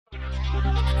Hey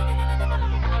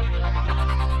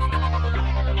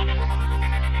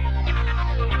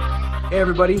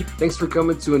everybody, thanks for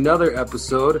coming to another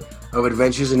episode of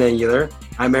Adventures in Angular.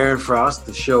 I'm Aaron Frost,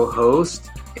 the show host,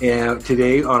 and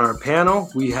today on our panel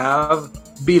we have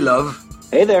B-Love.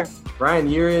 Hey there. Brian,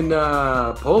 you're in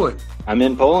Poland. I'm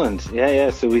in Poland. Yeah.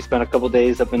 So we spent a couple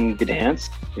days up in Gdansk,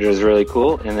 which was really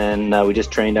cool, and then we just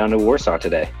trained down to Warsaw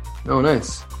today. Oh,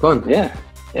 nice. Fun. Yeah.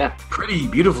 Pretty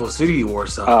beautiful city,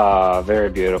 Warsaw. Very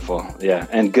beautiful. Yeah,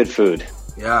 and good food.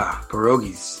 Yeah,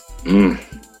 pierogies.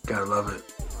 Gotta love it.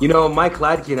 You know, Mike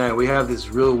Ladke and I, we have this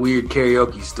real weird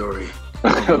karaoke story.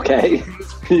 Okay.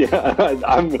 Yeah.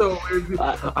 So weird.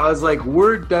 I was like,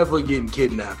 we're definitely getting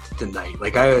kidnapped tonight.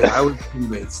 Like, I was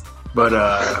convinced.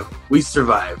 But we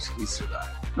survived. Wait,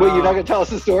 you're not going to tell us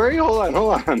the story? Hold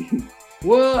on.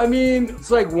 Well, I mean, it's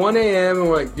like 1 a.m. and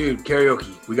we're like, dude,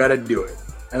 karaoke. We got to do it.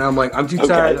 And I'm like, I'm too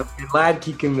tired. And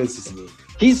Ladke convinces me.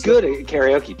 He's good at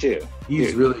karaoke, too.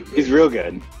 He's really good. He's real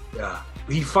good. Yeah.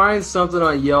 He finds something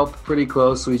on Yelp pretty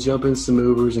close, so we jump in some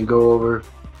Ubers and go over.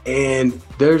 And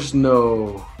there's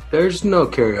no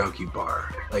karaoke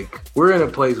bar. Like, we're in a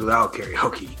place without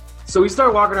karaoke. So we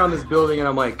start walking around this building, and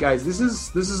I'm like, guys, this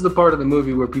is the part of the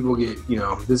movie where people get,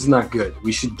 this is not good.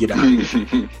 We should get out.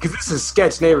 Because this is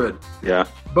sketch neighborhood. Yeah.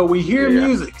 But we hear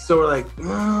music, so we're like,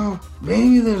 well,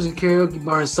 maybe there's a karaoke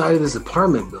bar inside of this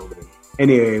apartment building.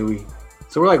 Anyway,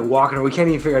 so we're like walking around. We can't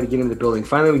even figure out how to get into the building.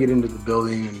 Finally, we get into the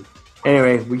building, and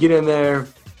anyway, we get in there.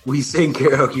 We sing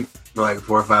karaoke for like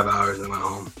 4 or 5 hours and went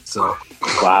home. So,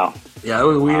 wow. Yeah, it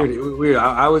was weird. It was weird.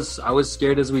 I was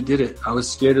scared as we did it. I was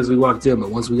scared as we walked in, but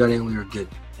once we got in, we were good.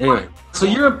 Anyway, so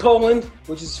you're in Poland,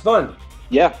 which is fun.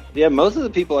 Yeah. Most of the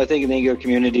people I think in the Angular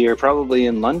community are probably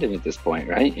in London at this point,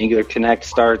 right? Angular Connect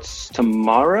starts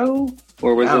tomorrow,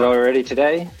 or was it already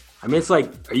today? I mean, it's like,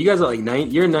 are you guys at like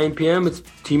 9? You're at 9 p.m. It's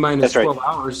T-minus 12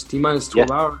 hours. T-minus 12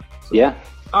 hours. So. Yeah.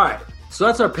 All right. So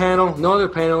that's our panel. No other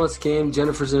panelists came.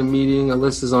 Jennifer's in a meeting.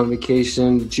 Alyssa's on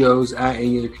vacation. Joe's at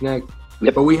Angular Connect.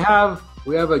 Yep. But we have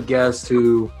a guest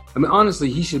who, I mean,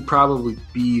 honestly, he should probably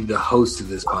be the host of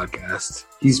this podcast.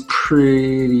 He's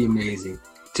pretty amazing.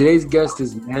 Today's guest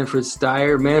is Manfred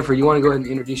Steyr. Manfred, you want to go ahead and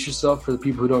introduce yourself for the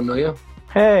people who don't know you?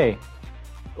 Hey.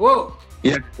 Whoa.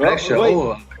 Yeah,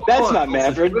 wait, that's not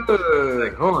Manfred.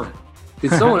 Hold on.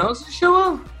 Did someone else show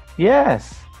up?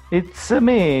 Yes, it's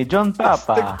me, John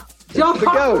Papa. John the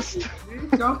ghost.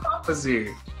 John Papa's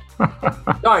here.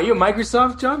 Are you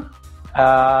Microsoft, John?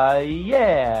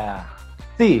 Yeah.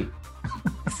 See.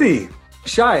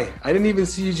 Shy, I didn't even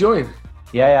see you join.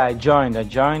 Yeah, I joined. I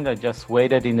just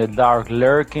waited in the dark,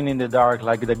 lurking in the dark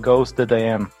like the ghost that I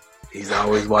am. He's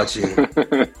always watching.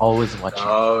 Always watching.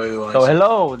 So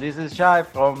hello, this is Shy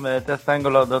from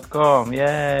testangular.com.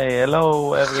 Yay,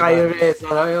 hello everybody.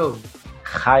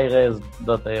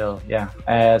 Hi-res.io.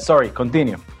 Yeah. Sorry,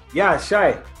 continue. Yeah,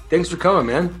 Shy, thanks for coming,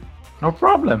 man. No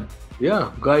problem. Yeah,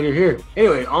 I'm glad you're here.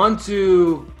 Anyway, on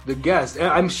to the guest.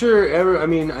 I'm sure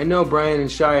I know Brian and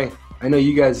Shy, I know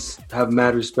you guys have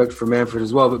mad respect for Manfred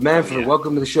as well, but Manfred,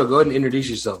 welcome to the show. Go ahead and introduce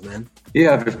yourself, man.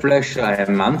 Yeah, with pleasure. I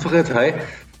am Manfred. Hi.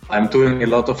 I'm doing a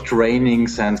lot of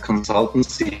trainings and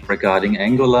consultancy regarding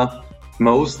Angular,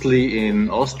 mostly in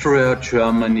Austria,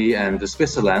 Germany, and the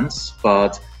Switzerlands.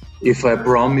 But if I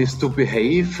promise to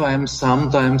behave, I'm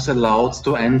sometimes allowed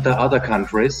to enter other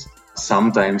countries,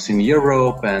 sometimes in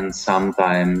Europe and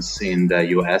sometimes in the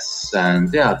US.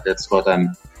 And yeah, that's what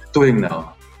I'm doing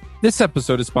now. This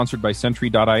episode is sponsored by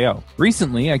Sentry.io.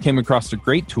 Recently, I came across a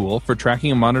great tool for tracking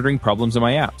and monitoring problems in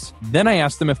my apps. Then I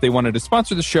asked them if they wanted to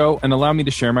sponsor the show and allow me to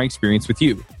share my experience with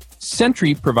you.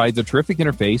 Sentry provides a terrific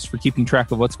interface for keeping track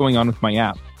of what's going on with my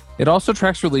app. It also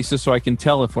tracks releases so I can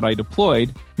tell if what I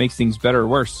deployed makes things better or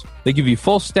worse. They give you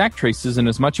full stack traces and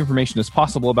as much information as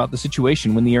possible about the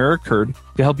situation when the error occurred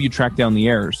to help you track down the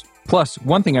errors. Plus,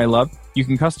 one thing I love, you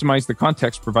can customize the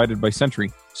context provided by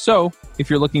Sentry. So, if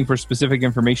you're looking for specific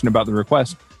information about the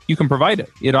request, you can provide it.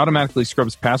 It automatically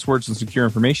scrubs passwords and secure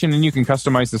information, and you can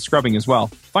customize the scrubbing as well.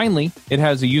 Finally, it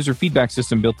has a user feedback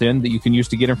system built in that you can use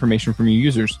to get information from your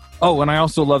users. Oh, and I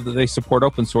also love that they support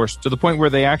open source to the point where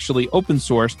they actually open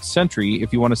sourced Sentry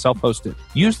if you want to self-host it.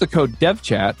 Use the code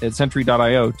DevChat at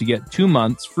Sentry.io to get 2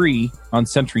 months free on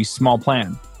Sentry's small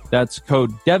plan. That's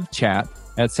code DevChat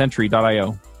at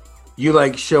Sentry.io. You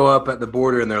like show up at the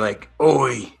border and they're like,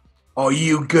 "Oi, are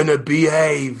you gonna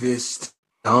behave this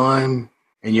time?"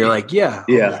 And you're like, "Yeah,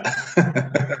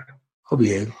 I'll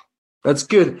behave." That's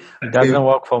good. It doesn't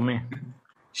work for me.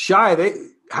 Shy,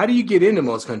 how do you get into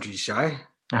most countries, Shy?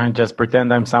 I just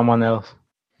pretend I'm someone else.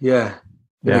 Yeah.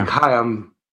 Like, hi,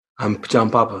 I'm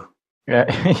John Papa. Yeah.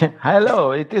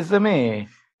 Hello, it is me.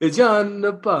 John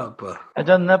the Papa.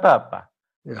 John the Papa.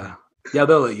 Yeah. Yeah,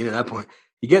 they'll let you in at that point.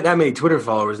 You get that many Twitter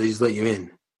followers, they just let you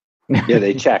in. Yeah,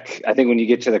 they check. I think when you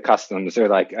get to the customs, they're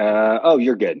like, oh,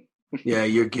 you're good. Yeah,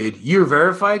 you're good. You're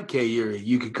verified? Okay,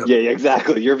 you could come. Yeah,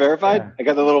 exactly. You're verified? Yeah. I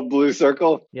got the little blue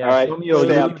circle. Yeah, all right. Show me your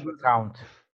account.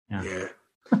 Yeah.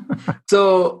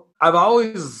 So I've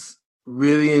always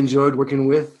really enjoyed working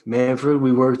with Manfred.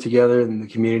 We worked together in the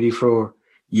community for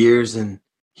years, and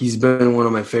he's been one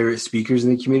of my favorite speakers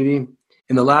in the community.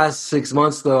 In the last 6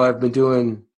 months, though, I've been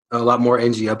doing a lot more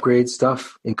NG upgrade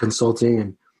stuff in consulting,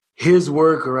 and his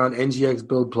work around NGX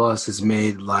Build Plus has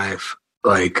made life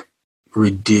like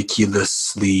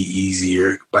ridiculously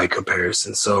easier by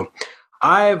comparison. So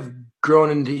I've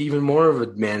grown into even more of a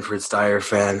Manfred Steyer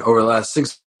fan over the last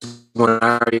 6 months when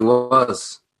I already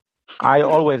was. I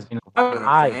always been.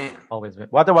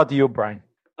 What about you, Brian?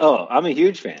 Oh, I'm a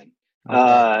huge fan.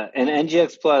 Okay. And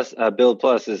NGX Plus, Build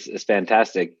Plus is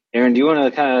fantastic. Aaron, do you want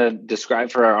to kind of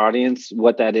describe for our audience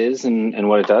what that is and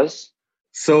what it does?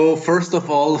 So first of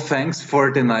all, thanks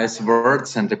for the nice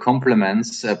words and the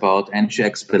compliments about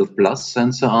NGX Build Plus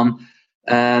and so on.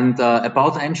 And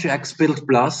about NGX Build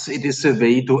Plus, it is a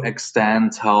way to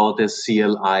extend how the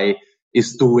CLI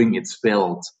is doing its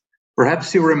build.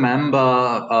 Perhaps you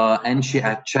remember ng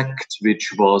eject,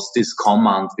 which was this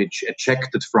command which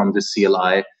ejected from the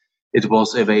CLI. It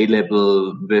was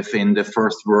available within the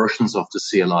first versions of the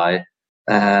CLI.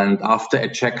 And after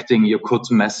ejecting, you could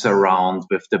mess around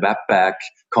with the Webpack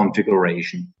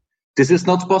configuration. This is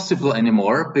not possible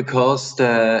anymore because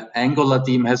the Angular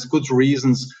team has good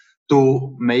reasons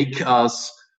to make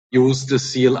us use the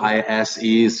CLI as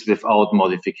is without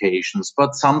modifications.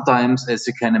 But sometimes, as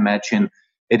you can imagine,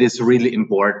 it is really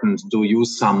important to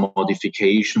use some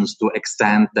modifications to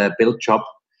extend the build job.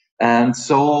 And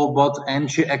so what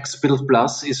NGX Build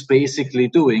Plus is basically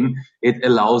doing, it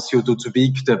allows you to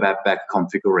tweak the Webpack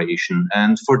configuration.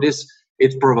 And for this,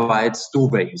 it provides two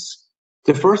ways.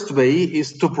 The first way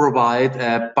is to provide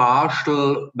a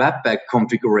partial Webpack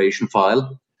configuration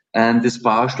file. And this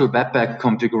partial Webpack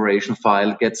configuration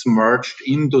file gets merged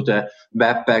into the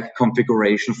Webpack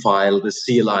configuration file the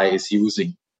CLI is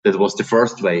using. That was the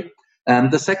first way.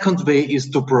 And the second way is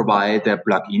to provide a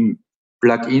plugin.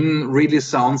 Plugin really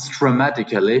sounds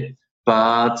dramatically,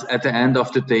 but at the end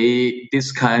of the day,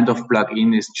 this kind of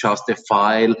plugin is just a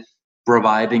file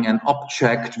providing an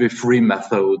object with free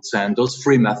methods, and those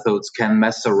free methods can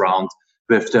mess around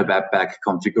with the Webpack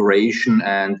configuration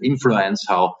and influence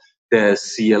how the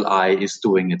CLI is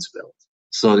doing its build.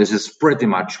 So this is pretty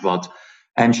much what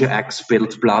NGX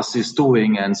Build Plus is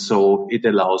doing, and so it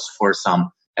allows for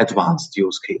some advanced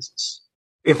use cases.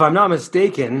 If I'm not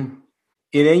mistaken,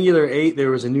 in Angular 8, there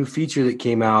was a new feature that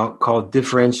came out called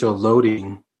differential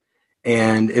loading,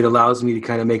 and it allows me to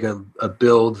kind of make a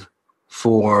build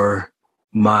for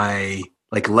my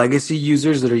like legacy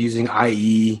users that are using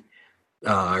IE,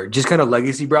 just kind of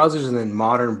legacy browsers, and then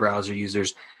modern browser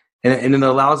users. And it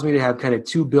allows me to have kind of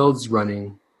two builds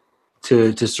running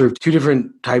to serve two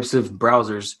different types of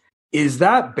browsers. Is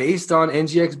that based on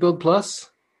NGX Build Plus?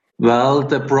 Well,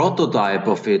 the prototype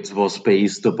of it was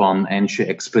based upon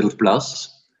NGX Build Plus.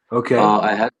 Okay.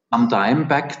 I had some time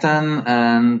back then,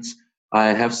 and I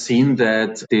have seen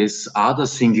that this other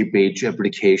single-page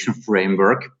application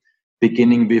framework,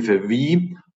 beginning with a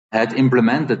V, had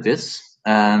implemented this.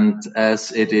 And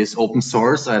as it is open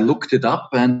source, I looked it up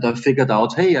and I figured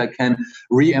out, hey, I can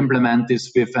re-implement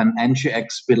this with an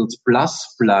NGX Build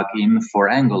Plus plugin for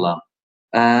Angular.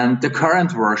 And the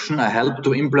current version, I helped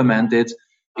to implement it,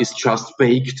 is just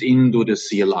baked into the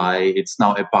CLI. It's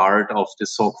now a part of the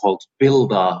so-called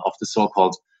builder, of the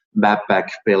so-called Webpack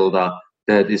builder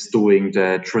that is doing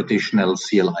the traditional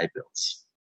CLI builds.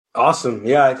 Awesome.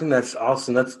 Yeah, I think that's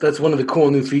awesome. That's one of the cool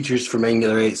new features from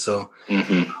Angular 8. So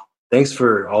thanks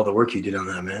for all the work you did on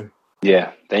that, man.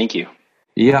 Yeah, thank you.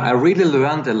 Yeah, I really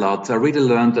learned a lot.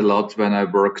 When I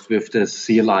worked with the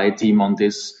CLI team on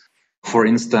this. For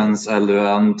instance, I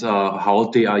learned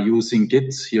how they are using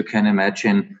Git. You can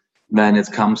imagine when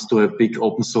it comes to a big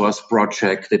open source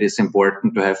project, it is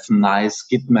important to have nice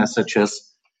Git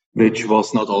messages, which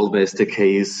was not always the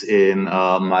case in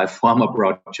my former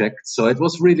project. So it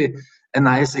was really a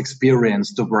nice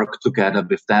experience to work together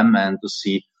with them and to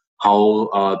see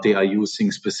how they are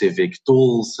using specific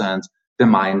tools and the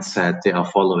mindset they are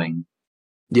following.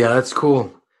 Yeah, that's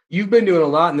cool. You've been doing a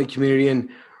lot in the community, and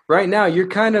right now you're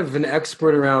kind of an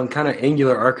expert around kind of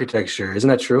Angular architecture. Isn't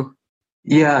that true?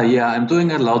 Yeah, I'm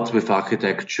doing a lot with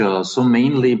architecture. So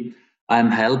mainly I'm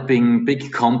helping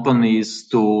big companies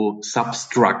to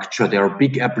substructure their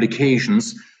big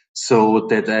applications so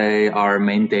that they are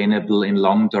maintainable in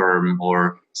long term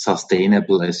or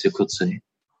sustainable, as you could say.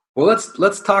 Well,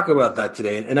 let's talk about that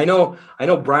today. And I know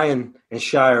Brian and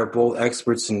Shai are both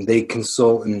experts, and they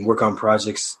consult and work on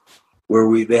projects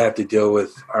where they have to deal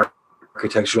with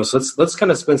architectural. So let's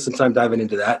kind of spend some time diving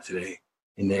into that today.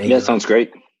 Yeah, sounds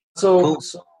great. So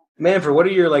Manfred, what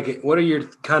are your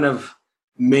kind of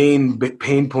main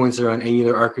pain points around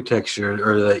Angular architecture,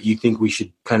 or that you think we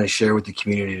should kind of share with the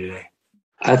community today?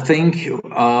 I think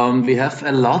we have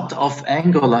a lot of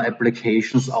Angular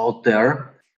applications out there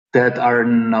that are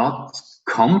not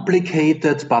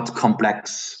complicated but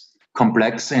complex.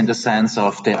 Complex in the sense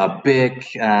of they are big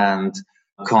and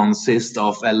consist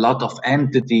of a lot of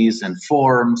entities and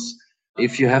forms.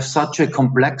 If you have such a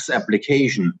complex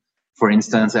application, for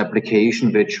instance,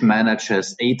 application which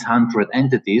manages 800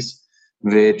 entities,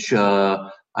 which I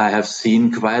have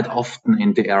seen quite often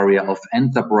in the area of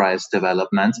enterprise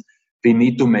development, we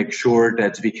need to make sure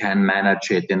that we can manage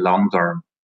it in long term.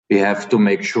 We have to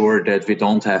make sure that we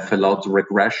don't have a lot of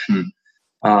regression,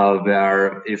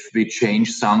 where if we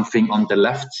change something on the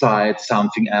left side,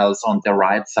 something else on the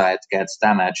right side gets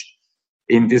damaged.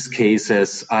 In these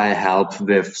cases, I help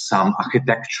with some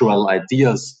architectural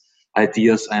ideas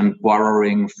I'm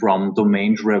borrowing from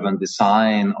domain-driven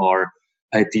design, or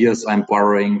ideas I'm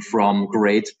borrowing from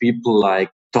great people like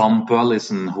Tom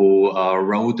Burleson, who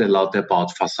wrote a lot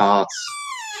about facades.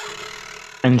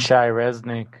 And Shai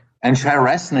Resnick. And Shai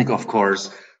Resnick, of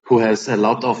course, who has a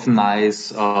lot of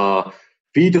nice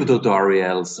video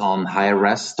tutorials on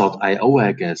highres.io,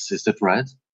 I guess. Is that right?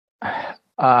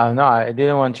 No, I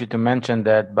didn't want you to mention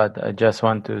that, but I just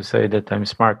want to say that I'm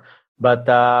smart. But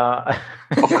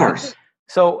of course.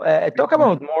 So talk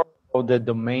about more about the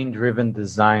domain-driven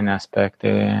design aspect.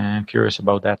 I'm curious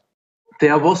about that.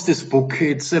 There was this book.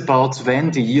 It's about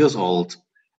 20 years old,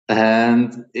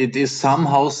 and it is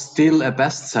somehow still a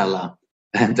bestseller.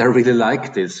 And I really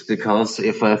like this, because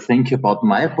if I think about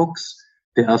my books,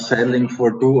 they are selling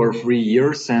for 2 or 3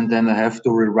 years, and then I have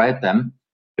to rewrite them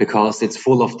because it's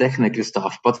full of technical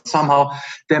stuff. But somehow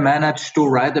they managed to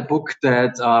write a book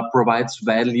that provides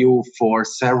value for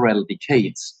several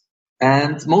decades.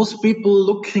 And most people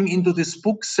looking into this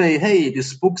book say, hey,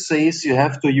 this book says you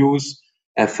have to use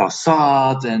a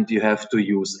facade, and you have to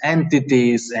use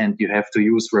entities, and you have to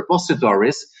use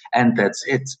repositories, and that's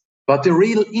it. But the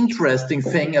real interesting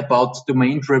thing about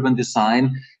domain-driven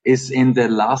design is in the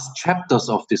last chapters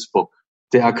of this book.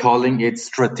 They are calling it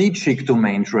strategic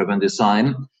domain-driven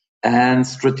design. And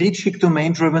strategic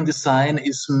domain-driven design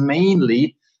is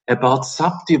mainly about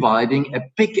subdividing a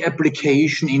big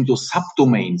application into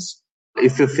subdomains.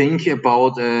 If you think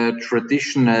about a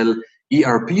traditional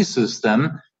ERP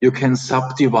system, you can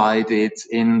subdivide it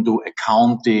into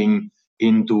accounting,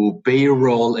 into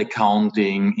payroll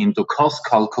accounting, into cost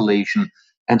calculation,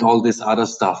 and all this other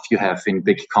stuff you have in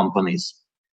big companies.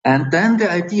 And then the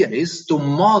idea is to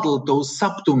model those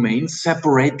subdomains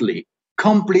separately,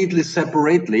 completely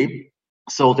separately,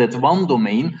 so that one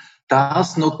domain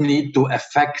does not need to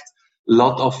affect a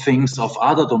lot of things of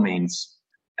other domains.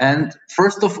 And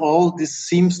first of all, this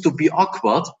seems to be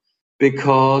awkward,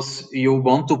 because you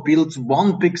want to build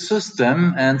one big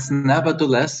system, and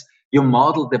nevertheless, you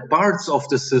model the parts of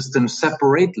the system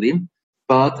separately.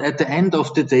 But at the end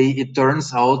of the day, it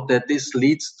turns out that this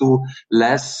leads to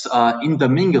less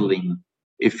intermingling.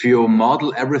 If you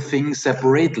model everything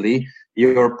separately,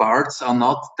 your parts are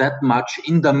not that much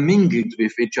intermingled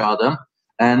with each other.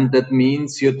 And that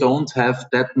means you don't have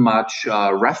that much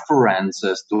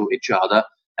references to each other,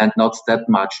 and not that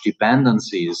much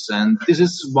dependencies. And this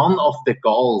is one of the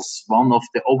goals, one of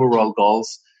the overall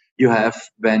goals you have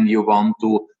when you want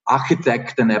to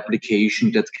architect an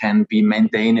application that can be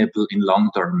maintainable in long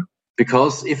term.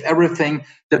 Because if everything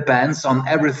depends on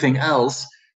everything else,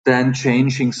 then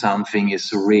changing something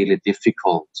is really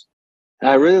difficult.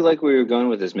 I really like where you're going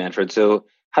with this, Manfred. So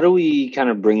how do we kind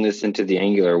of bring this into the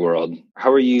Angular world?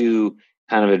 How are you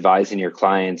kind of advising your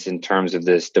clients in terms of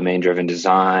this domain-driven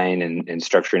design and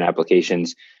structuring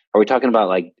applications? Are we talking about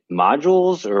like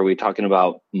modules, or are we talking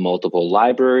about multiple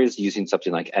libraries using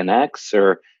something like NX,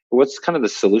 or what's kind of the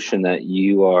solution that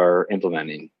you are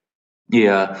implementing?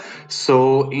 Yeah,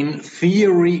 so in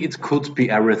theory, it could be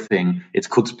everything. It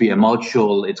could be a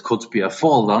module, it could be a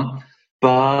folder,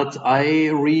 but I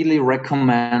really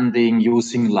recommending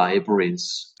using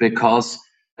libraries, because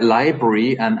a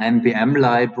library, an NPM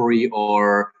library,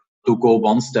 or to go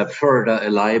one step further, a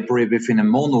library within a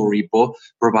monorepo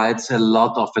provides a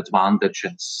lot of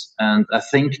advantages. And I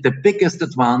think the biggest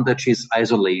advantage is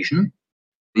isolation.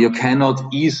 You cannot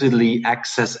easily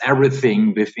access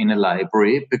everything within a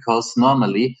library, because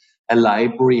normally a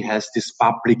library has this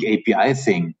public API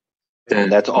thing.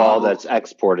 And that's all that's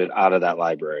exported out of that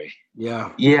library.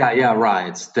 Yeah,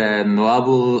 right. The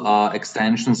normal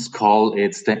extensions call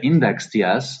it the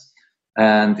index.js.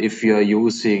 And if you're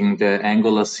using the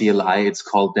Angular CLI, it's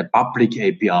called the public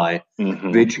API,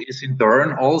 which is in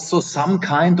turn also some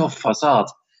kind of facade,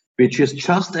 which is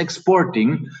just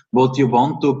exporting what you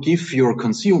want to give your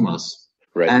consumers.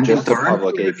 Right, and just in a turn,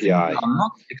 public API. You are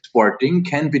not exporting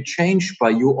can be changed by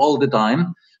you all the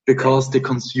time because the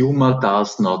consumer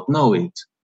does not know it.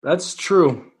 That's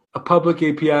true. A public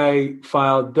API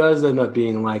file does end up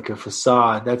being like a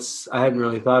facade. I hadn't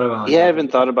really thought about it. Yeah, I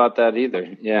haven't thought about that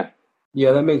either.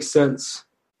 Yeah, that makes sense.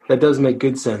 That does make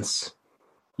good sense.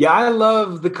 Yeah, I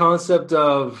love the concept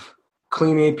of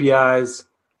clean APIs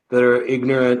that are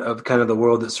ignorant of kind of the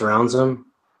world that surrounds them.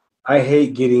 I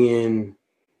hate getting in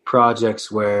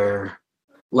projects where,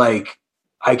 like,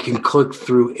 I can click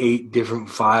through 8 different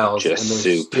files and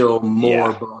there's still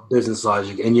more business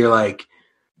logic. And you're like,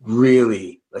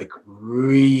 really,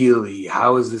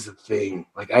 how is this a thing?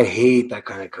 Like, I hate that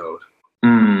kind of code.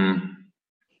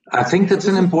 I think that's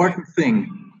an important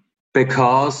thing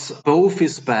because both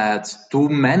is bad. Too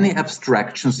many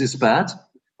abstractions is bad.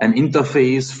 An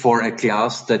interface for a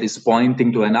class that is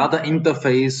pointing to another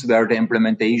interface where the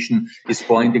implementation is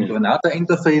pointing to another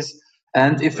interface.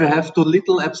 And if you have too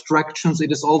little abstractions,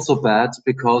 it is also bad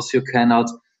because you cannot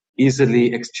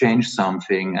easily exchange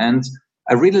something. And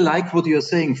I really like what you're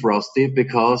saying, Frosty,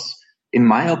 because in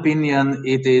my opinion,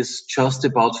 it is just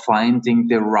about finding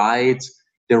the right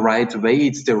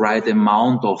weight, the right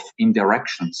amount of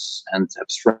indirections and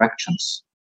abstractions.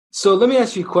 So let me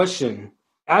ask you a question.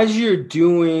 As you're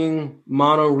doing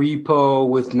monorepo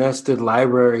with nested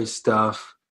library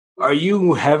stuff, are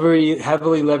you heavily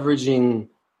leveraging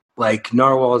like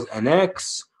Narwhal's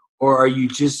NX, or are you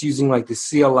just using like the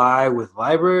CLI with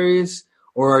libraries,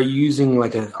 or are you using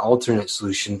like an alternate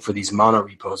solution for these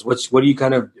monorepos? What are you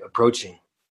kind of approaching?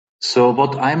 So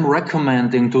what I'm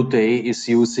recommending today is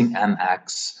using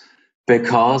NX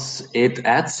because it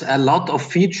adds a lot of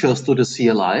features to the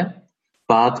CLI,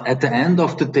 but at the end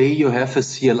of the day, you have a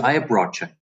CLI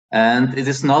project and it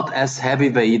is not as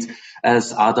heavyweight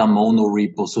as other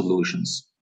monorepo solutions.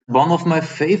 One of my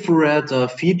favorite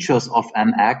features of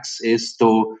NX is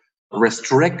to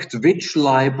restrict which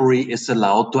library is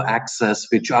allowed to access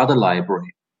which other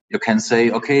library. You can say,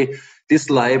 okay, this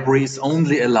library is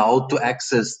only allowed to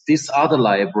access this other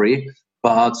library,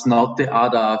 but not the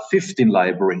other 15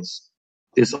 libraries.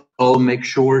 This all makes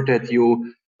sure that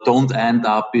you don't end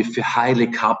up with a highly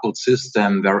coupled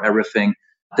system where everything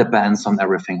depends on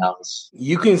everything else.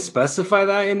 You can specify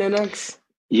that in NX?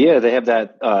 Yeah, they have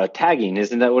that tagging.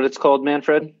 Isn't that what it's called,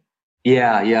 Manfred?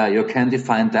 Yeah. You can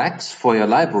define tags for your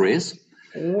libraries.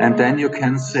 And then you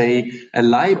can say a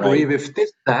library with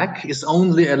this tag is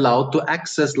only allowed to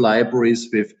access libraries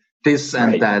with this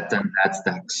and that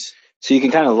tags. So you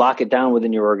can kind of lock it down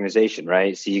within your organization,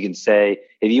 right? So you can say,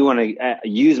 if you want to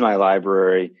use my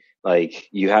library, like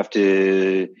you have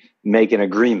to make an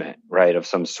agreement, right, of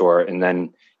some sort, and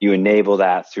then you enable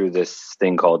that through this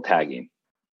thing called tagging.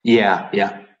 Yeah.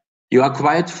 You are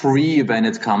quite free when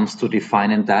it comes to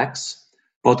defining tags.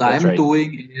 What I'm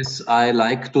doing is I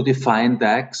like to define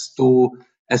tags to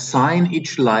assign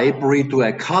each library to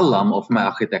a column of my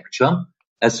architecture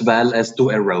as well as to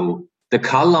a row. The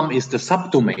column is the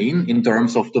subdomain in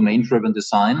terms of domain-driven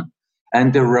design,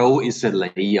 and the row is a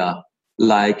layer,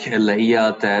 like a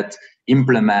layer that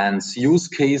implements use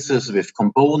cases with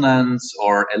components,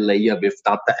 or a layer with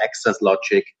data access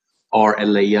logic, or a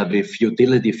layer with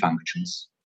utility functions.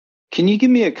 Can you give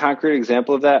me a concrete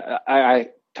example of that? I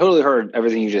totally heard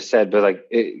everything you just said, but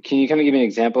can you kind of give me an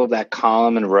example of that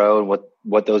column and row and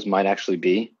what those might actually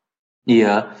be?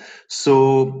 Yeah.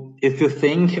 So if you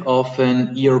think of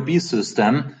an ERP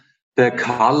system, the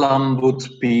column would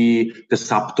be the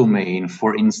subdomain,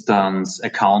 for instance,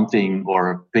 accounting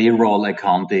or payroll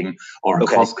accounting or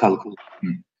cost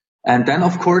calculation. And then,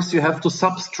 of course, you have to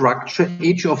substructure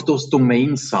each of those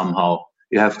domains somehow.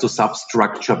 You have to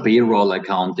substructure payroll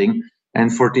accounting.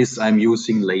 And for this, I'm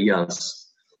using layers.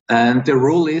 And the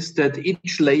rule is that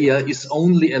each layer is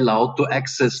only allowed to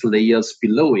access layers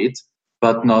below it,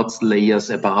 but not layers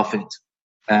above it.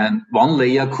 And one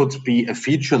layer could be a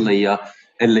feature layer,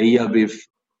 a layer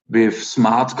with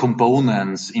smart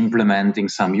components implementing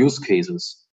some use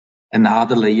cases.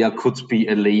 Another layer could be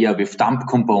a layer with dump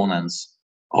components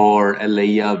or a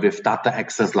layer with data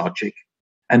access logic.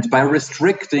 And by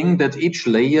restricting that each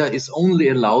layer is only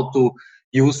allowed to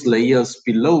use layers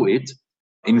below it,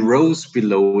 in rows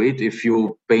below it, if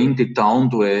you paint it down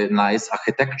to a nice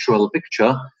architectural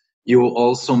picture, you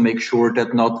also make sure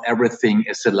that not everything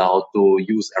is allowed to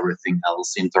use everything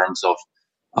else in terms of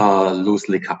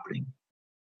loosely coupling.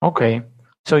 Okay.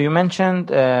 So you mentioned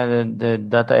the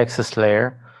data access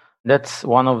layer. That's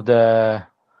one of the,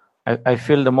 I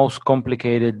feel, the most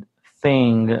complicated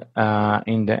thing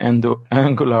in the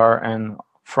Angular and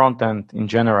front end in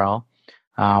general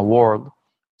world.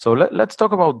 So let's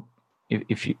talk about,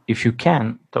 if you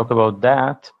can, talk about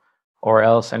that, or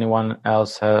else anyone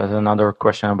else has another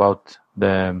question about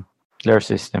the layer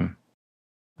system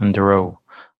and the row.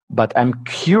 But I'm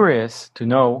curious to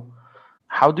know,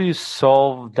 how do you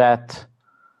solve that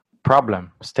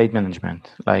problem, state management?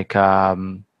 Like,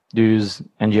 do you use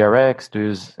NGRX? Do you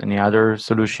use any other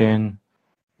solution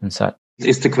and such?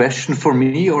 Is the question for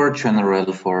me or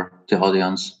general for the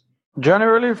audience?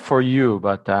 Generally for you,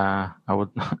 but I would,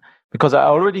 because I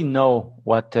already know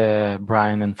what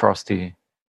Brian and Frosty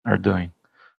are doing.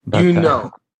 But, you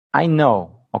know. I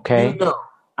know, okay? You know.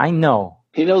 I know.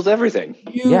 He knows everything.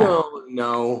 You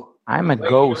know. I'm a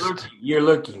ghost. You're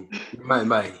looking.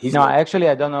 Actually,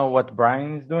 I don't know what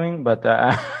Brian is doing, but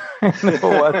I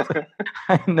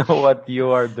know what you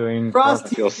are doing.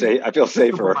 Frosty. I feel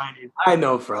safer. I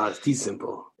know Frost. He's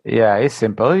simple. Yeah, it's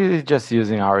simple. He's just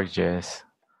using RxJS.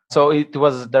 So it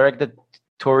was directed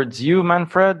towards you,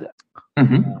 Manfred.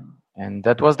 Mm-hmm. And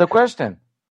that was the question.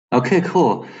 Okay,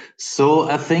 cool. So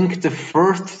I think the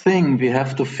first thing we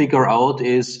have to figure out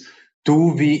is,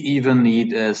 do we even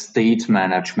need a state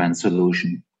management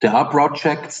solution? There are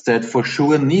projects that for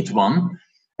sure need one,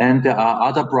 and there are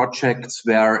other projects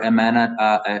where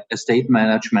a state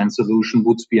management solution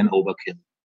would be an overkill.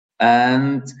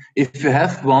 And if you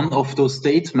have one of those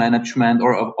state management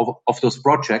or of those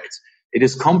projects, it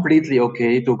is completely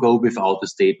okay to go without a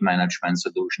state management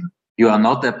solution. You are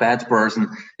not a bad person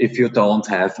if you don't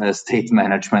have a state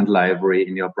management library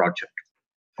in your project.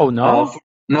 Oh, no?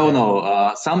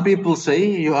 No. Some people say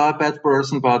you are a bad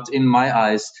person, but in my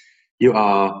eyes, you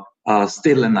are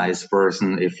still a nice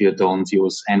person if you don't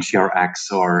use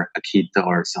NGRX or Akita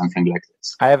or something like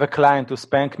this. I have a client who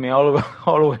spank me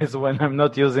always when I'm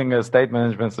not using a state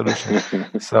management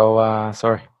solution. So,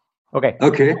 sorry. Okay.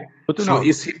 Okay. So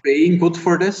is he paying good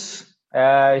for this?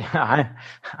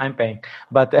 I'm paying.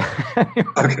 But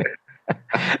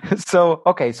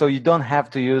okay. So you don't have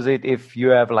to use it if you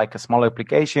have like a small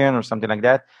application or something like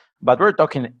that. But we're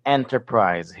talking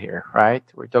enterprise here, right?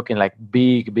 We're talking like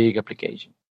big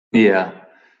application. Yeah.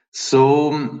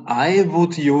 So I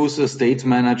would use a state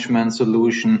management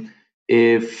solution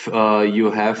if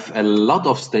you have a lot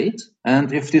of state,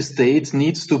 and if the state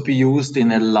needs to be used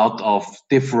in a lot of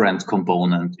different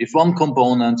components. If one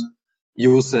component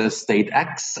uses state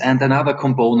X and another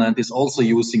component is also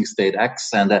using state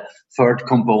X and a third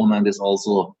component is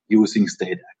also using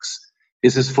state X.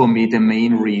 This is for me the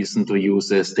main reason to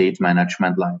use a state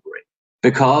management library.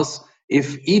 Because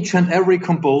if each and every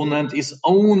component is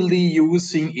only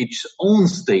using its own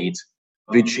state,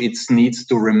 which it needs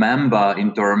to remember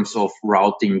in terms of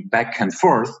routing back and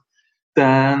forth,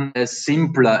 then a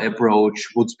simpler approach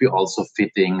would be also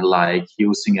fitting, like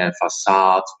using a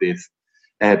facade with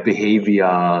a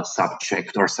behavior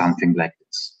subject or something like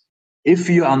this. If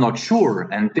you are not sure,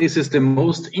 and this is the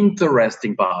most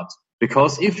interesting part,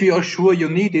 because if you are sure you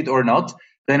need it or not,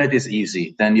 then it is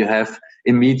easy. Then you have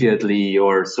immediately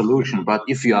your solution. But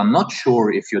if you are not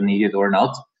sure if you need it or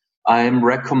not, I am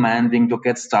recommending to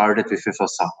get started with a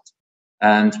facade.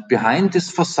 And behind this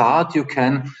facade, you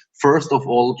can, first of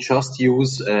all, just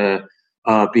use a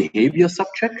behavior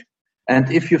subject.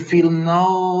 And if you feel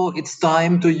now it's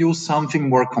time to use something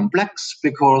more complex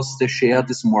because the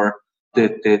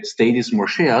state is more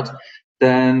shared,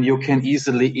 then you can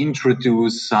easily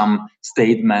introduce some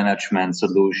state management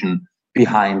solution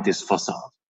behind this facade.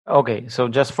 Okay, so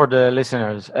just for the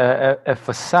listeners, a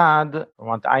facade,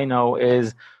 what I know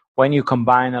is when you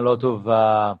combine a lot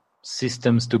of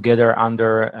systems together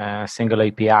under a single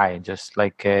API, just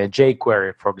like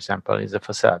jQuery, for example, is a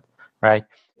facade, right?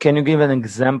 Can you give an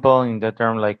example in the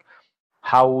term, like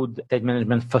how would state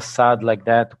management facade like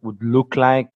that would look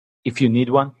like if you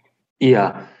need one?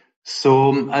 Yeah.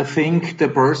 So I think the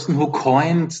person who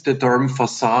coined the term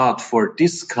facade for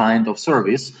this kind of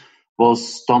service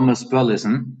was Thomas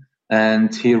Burleson,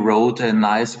 and he wrote a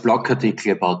nice blog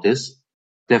article about this.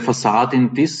 The facade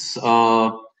in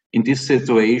this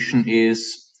situation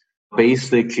is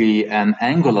basically an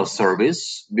Angular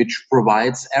service which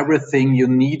provides everything you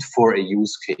need for a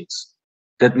use case.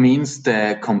 That means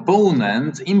the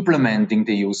component implementing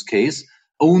the use case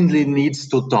only needs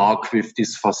to talk with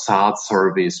this facade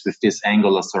service, with this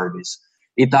Angular service.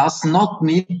 It does not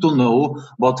need to know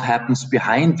what happens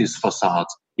behind this facade.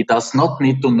 It does not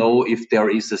need to know if there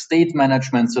is a state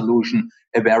management solution,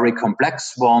 a very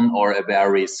complex one or a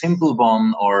very simple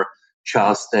one or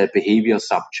just a behavior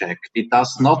subject. It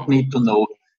does not need to know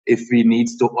if we need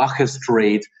to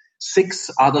orchestrate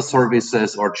 6 other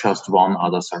services or just one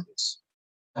other service.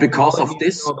 Because of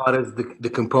this, all about is the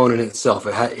component itself.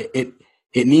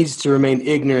 It needs to remain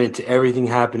ignorant to everything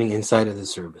happening inside of the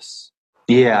service.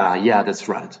 Yeah, that's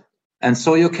right. And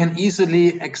so you can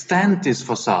easily extend this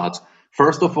facade.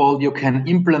 First of all, you can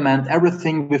implement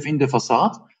everything within the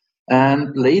facade.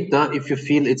 And later, if you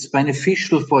feel it's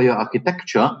beneficial for your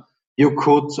architecture, you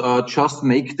could just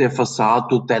make the facade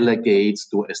to delegate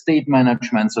to a state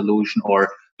management solution or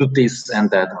to this and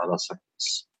that other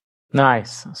service.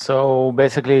 Nice. So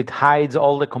basically it hides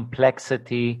all the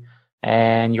complexity,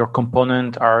 and your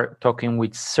component are talking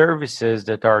with services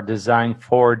that are designed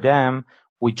for them,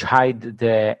 which hide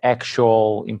the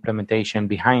actual implementation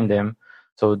behind them.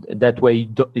 So that way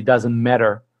it doesn't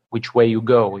matter which way you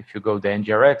go, if you go the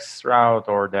NGRX route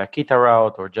or the Akita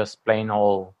route or just plain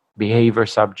old behavior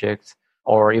subjects,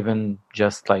 or even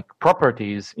just like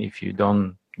properties if you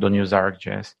don't use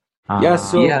ArcGIS.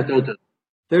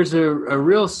 There's a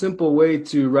real simple way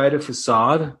to write a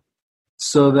facade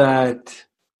so that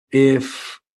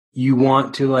if you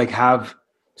want to like have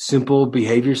simple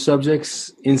behavior subjects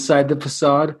inside the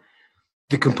facade,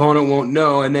 the component won't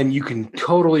know, and then you can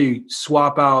totally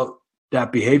swap out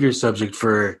that behavior subject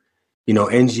for,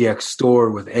 NGX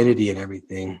store with entity and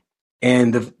everything.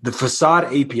 And the facade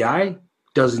API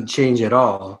doesn't change at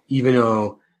all, even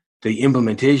though the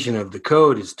implementation of the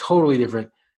code is totally different.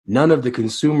 None of the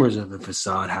consumers of the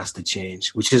facade has to change,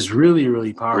 which is really,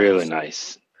 really powerful. Really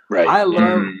nice. Right. I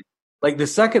love, like the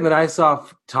second that I saw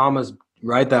Thomas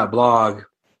write that blog,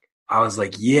 I was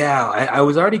like, yeah, I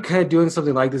was already kind of doing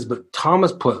something like this, but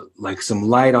Thomas put like some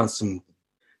light on some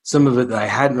of it that I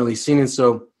hadn't really seen. And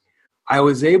so I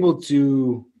was able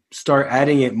to start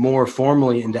adding it more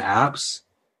formally into apps,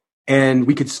 and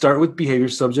we could start with behavior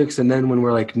subjects. And then when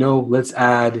we're like, no, let's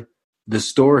add the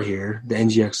store here, the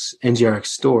NGRX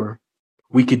store,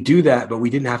 we could do that, but we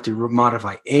didn't have to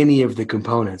modify any of the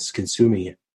components consuming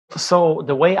it. So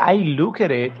the way I look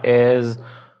at it is,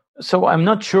 so I'm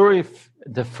not sure if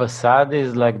the facade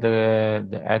is like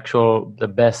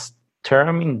the best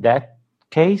term in that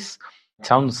case. It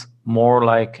sounds more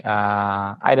like,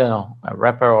 I don't know, a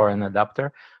wrapper or an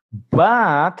adapter.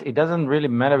 But it doesn't really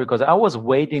matter because I was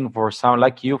waiting for someone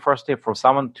like you, firstly, for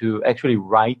someone to actually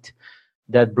write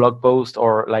that blog post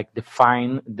or like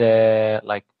define the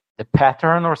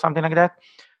pattern or something like that.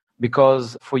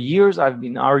 Because for years I've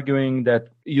been arguing that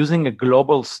using a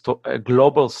global store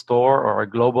or a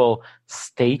global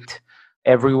state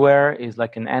everywhere is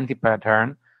like an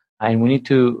anti-pattern, and we need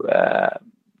to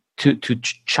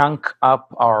chunk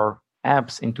up our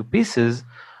apps into pieces,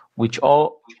 which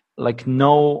all like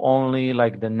know only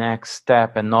like the next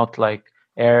step and not like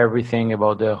everything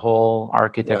about the whole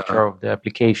architecture of the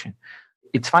application.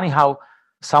 It's funny how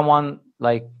someone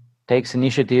like takes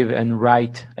initiative and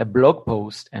write a blog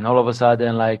post, and all of a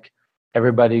sudden like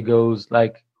everybody goes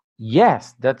like,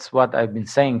 yes, that's what I've been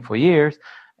saying for years.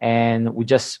 And we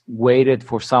just waited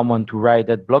for someone to write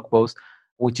that blog post,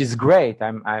 which is great.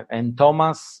 And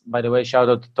Thomas, by the way, shout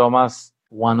out to Thomas,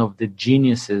 one of the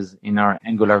geniuses in our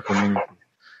Angular community.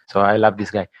 So I love this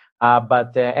guy.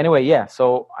 But anyway, yeah,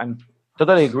 so I'm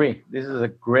totally agree. This is a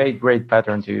great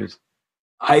pattern to use.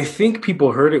 I think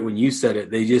people heard it when you said it.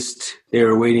 They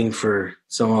were waiting for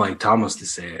someone like Thomas to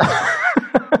say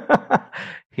it.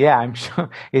 Yeah, I'm sure.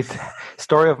 It's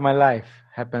story of my life.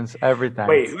 Happens every time.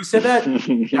 Wait, who said that?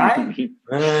 Guy?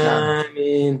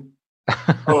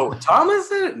 Thomas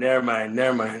said it? Never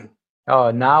mind.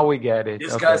 Oh, now we get it.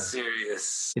 This guy's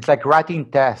serious. It's like writing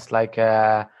tests. Like,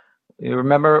 you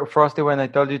remember, Frosty, when I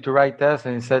told you to write tests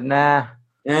and you said, nah.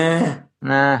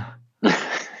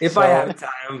 If I have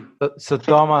time. So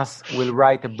Thomas will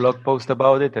write a blog post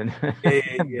about it, and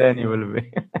then he will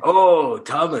be.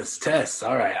 Thomas, tests.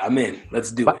 All right, I'm in.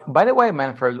 Let's do it. By the way,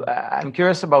 Manfred, I'm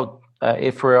curious about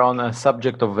if we're on a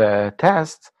subject of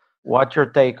tests, what's your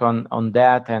take on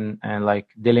that and like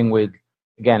dealing with,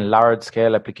 again, large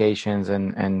scale applications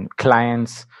and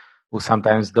clients who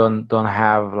sometimes don't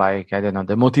have like, I don't know,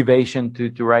 the motivation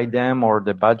to write them or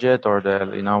the budget or the,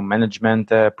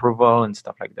 management approval and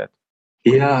stuff like that?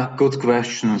 Yeah, good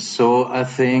question. So I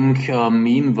think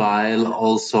meanwhile,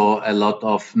 also a lot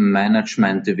of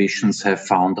management divisions have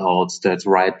found out that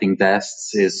writing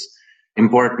tests is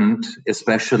important,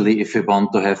 especially if you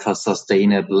want to have a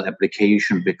sustainable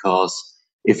application, because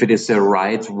if it is a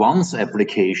write once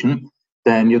application,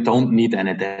 then you don't need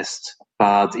any test.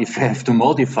 But if you have to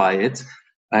modify it,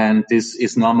 and this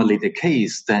is normally the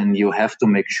case, then you have to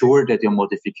make sure that your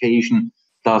modification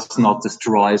does not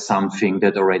destroy something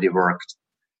that already worked.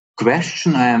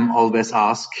 Question I am always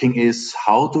asking is,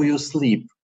 how do you sleep?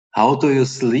 How do you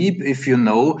sleep if you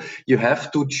know you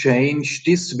have to change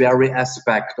this very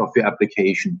aspect of your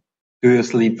application? Do you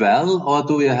sleep well, or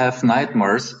do you have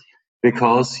nightmares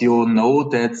because you know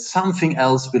that something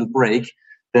else will break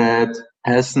that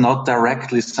has not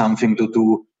directly something to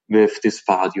do with this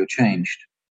part you changed?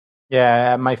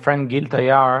 Yeah, my friend Gil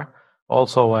Tayar,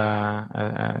 also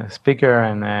a speaker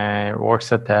and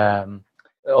works at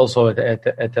also at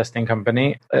a testing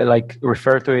company, like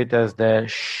refer to it as the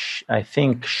I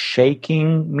think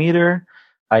shaking meter,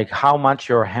 like how much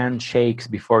your hand shakes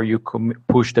before you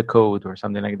push the code or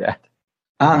something like that.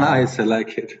 Ah, nice. I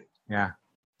like it. Yeah.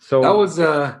 So that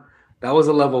was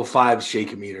a level 5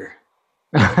 shake meter.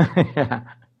 Yeah.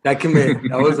 That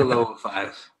was a level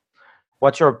 5.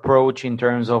 What's your approach in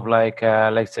terms of like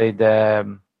let's say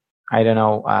the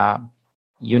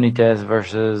unit tests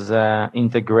versus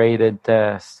integrated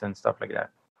tests and stuff like that?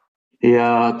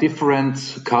 Yeah,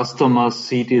 different customers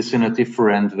see this in a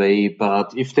different way.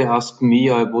 But if they ask me,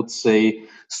 I would say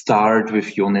start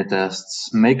with unit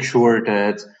tests. Make sure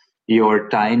that your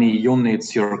tiny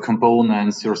units, your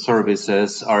components, your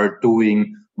services are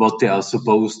doing what they are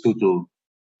supposed to do.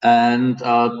 And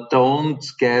don't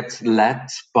get led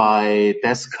by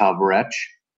test coverage.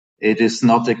 It is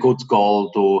not a good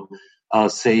goal to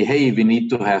say, hey, we need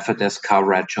to have a test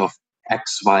coverage of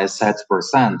X, Y,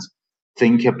 Z%.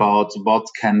 Think about what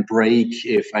can break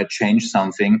if I change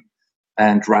something,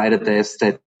 and write a test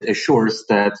that assures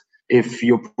that if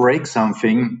you break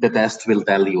something, the test will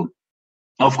tell you.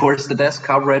 Of course, the test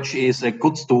coverage is a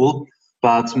good tool,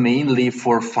 but mainly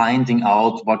for finding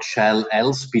out what shall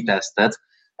else be tested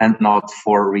and not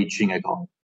for reaching a goal.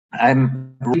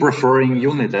 I'm preferring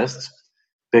unit tests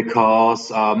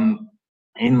because,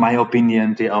 in my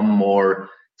opinion, they are more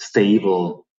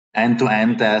stable.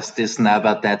 End-to-end test is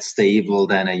never that stable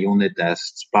than a unit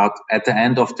test. But at the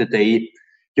end of the day,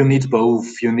 you need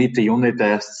both. You need the unit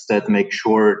tests that make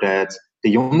sure that the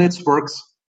units works,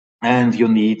 and you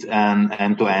need an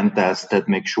end-to-end test that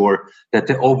makes sure that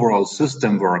the overall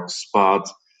system works. But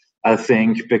I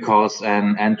think because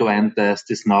an end-to-end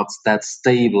test is not that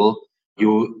stable,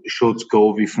 you should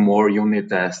go with more unit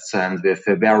tests and with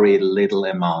a very little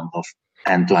amount of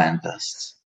end-to-end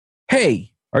tests.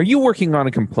 Hey, are you working on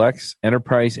a complex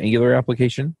enterprise Angular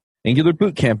application? Angular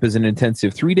Bootcamp is an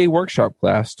intensive 3-day workshop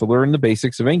class to learn the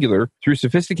basics of Angular through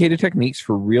sophisticated techniques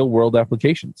for real-world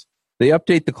applications. They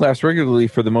update the class regularly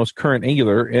for the most current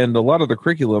Angular, and a lot of the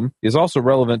curriculum is also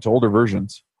relevant to older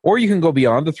versions. Or you can go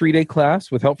beyond the 3-day class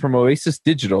with help from Oasis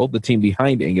Digital, the team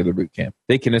behind Angular Bootcamp.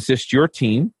 They can assist your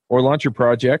team or launch your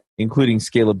project, including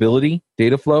scalability,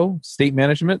 data flow, state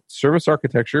management, service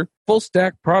architecture, full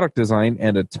stack product design,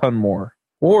 and a ton more.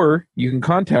 Or you can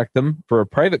contact them for a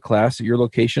private class at your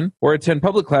location or attend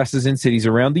public classes in cities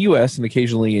around the US and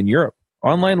occasionally in Europe.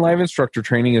 Online live instructor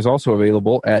training is also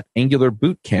available at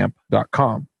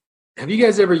angularbootcamp.com. Have you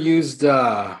guys ever used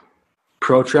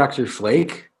Protractor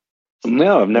Flake?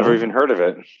 No, I've never even heard of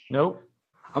it. Nope.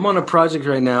 I'm on a project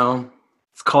right now.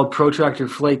 It's called Protractor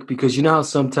Flake because you know how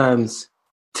sometimes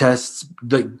tests,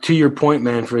 to your point,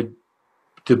 Manfred,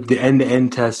 the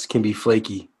end-to-end tests can be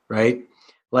flaky, right?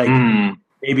 Like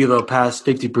maybe they'll pass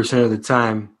 50% of the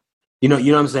time. You know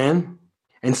what I'm saying?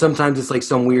 And sometimes it's like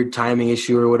some weird timing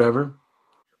issue or whatever.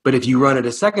 But if you run it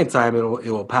a second time, it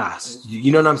will pass.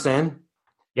 You know what I'm saying?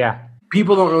 Yeah.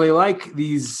 People don't really like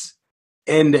these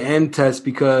end-to-end tests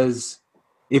because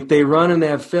if they run and they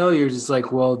have failures, it's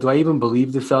like, well, do I even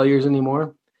believe the failures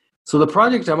anymore? So the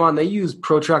project I'm on, they use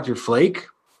Protractor Flake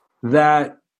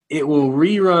that it will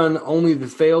rerun only the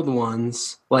failed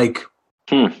ones, like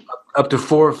up to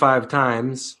 4 or 5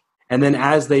 times. And then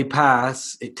as they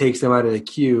pass, it takes them out of the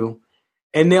queue.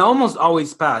 And they almost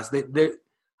always pass.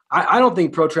 I don't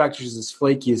think Protractor is as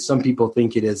flaky as some people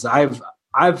think it is. I've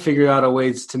figured out a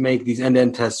ways to make these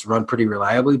end-to-end tests run pretty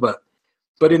reliably, but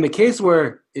in the case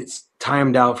where it's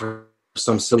timed out for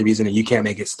some silly reason and you can't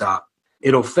make it stop,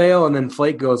 it'll fail, and then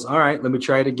Flake goes, all right, let me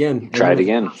try it again. Try it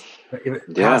again. If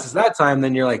it passes that time,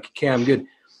 then you're like, okay, I'm good.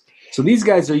 So these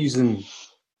guys are using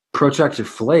Protractor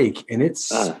Flake, and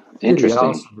it's interesting.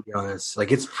 Awesome, to be honest.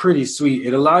 Like, it's pretty sweet.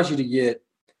 It allows you to get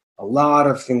a lot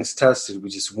of things tested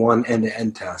with just one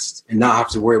end-to-end test and not have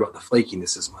to worry about the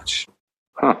flakiness as much.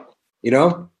 You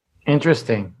know?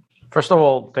 Interesting. First of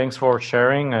all, thanks for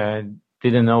sharing. I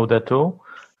didn't know that too.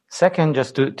 Second,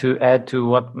 just to add to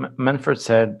what Manfred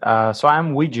said, so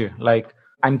I'm with you. Like,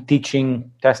 I'm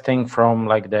teaching testing from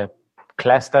like the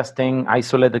class testing,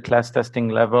 isolated class testing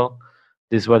level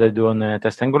This is what I do on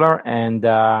Test Angular, and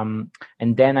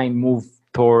then I move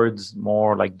towards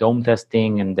more like DOM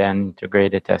testing and then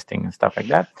integrated testing and stuff like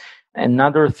that.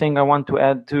 Another thing I want to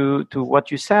add to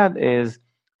what you said is,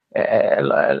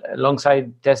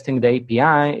 alongside testing the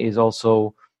API, is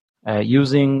also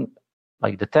using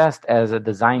like the test as a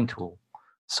design tool.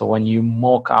 So when you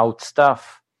mock out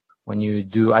stuff, when you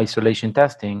do isolation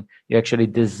testing, you're actually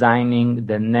designing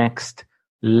the next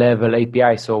level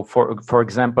API. So for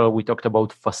example, we talked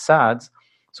about facades.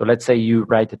 So let's say you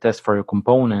write a test for a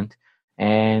component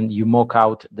and you mock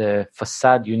out the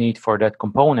facade you need for that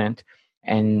component.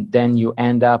 And then you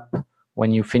end up,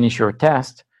 when you finish your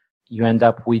test, you end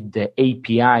up with the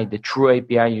API, the true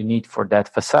API you need for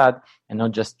that facade, and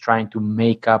not just trying to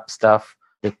make up stuff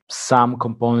that some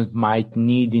component might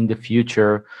need in the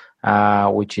future,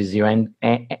 which is the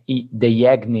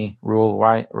YAGNI rule,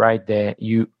 right? That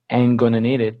you ain't gonna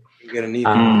need it. You're gonna need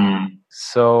it.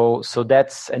 So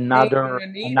that's another.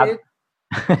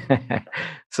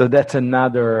 So that's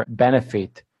another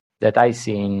benefit that I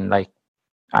see in like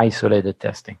isolated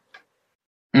testing.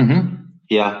 Mm-hmm.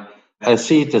 Yeah, I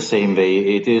see it the same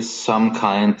way. It is some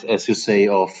kind, as you say,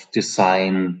 of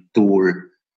design tool.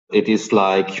 It is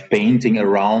like painting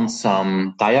around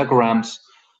some diagrams,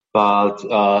 but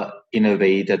in a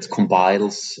way that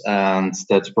compiles and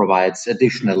that provides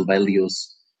additional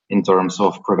values in terms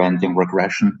of preventing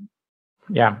regression.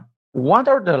 Yeah. What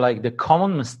are the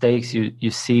common mistakes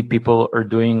you see people are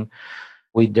doing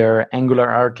with their Angular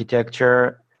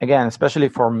architecture? Again, especially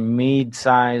for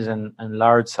mid-size and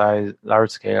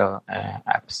large-scale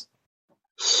apps.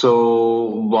 So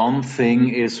one thing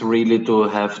is really to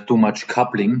have too much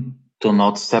coupling, to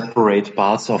not separate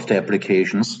parts of the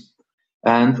applications.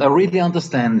 And I really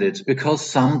understand it, because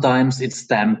sometimes it's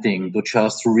tempting to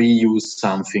just reuse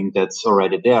something that's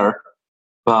already there.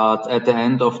 But at the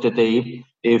end of the day,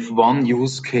 if one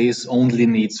use case only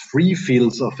needs 3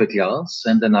 fields of a class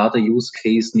and another use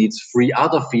case needs 3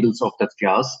 other fields of that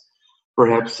class,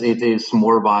 perhaps it is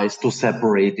more wise to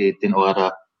separate it in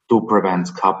order to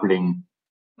prevent coupling.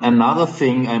 Another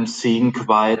thing I'm seeing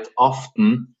quite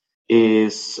often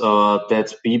is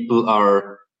that people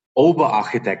are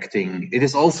over-architecting. It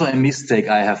is also a mistake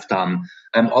I have done.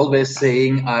 I'm always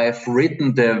saying I've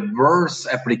written the worst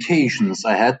applications.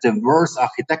 I had the worst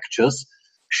architectures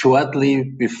shortly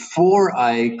before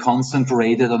I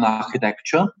concentrated on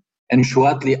architecture and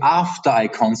shortly after I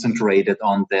concentrated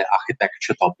on the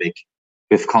architecture topic.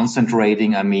 With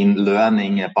concentrating, I mean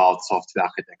learning about software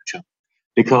architecture.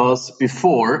 Because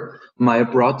before, my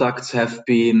products have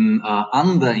been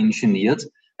under-engineered,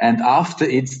 and after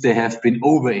it, they have been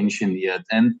over-engineered.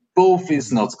 And both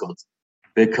is not good.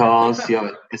 Because,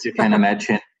 as you can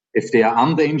imagine, if they are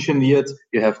under-engineered,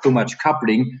 you have too much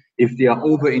coupling. If they are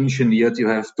over-engineered, you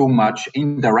have too much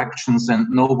interactions, and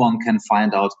no one can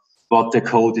find out what the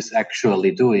code is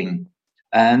actually doing.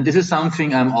 And this is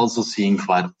something I'm also seeing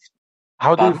quite often.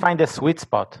 How do you find the sweet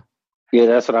spot? Yeah,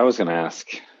 that's what I was going to ask.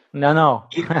 No.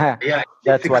 Yeah,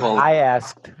 that's what I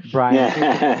asked, Brian.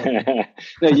 Yeah.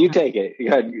 No, you take it.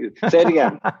 Say it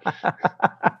again.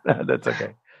 No, that's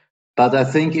okay. But I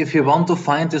think if you want to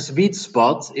find the sweet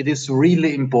spot, it is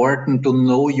really important to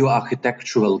know your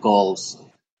architectural goals.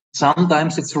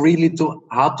 Sometimes it's really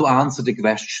hard to answer the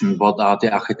question, what are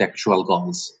the architectural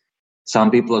goals?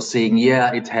 Some people are saying,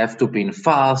 it has to be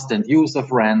fast and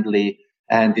user-friendly,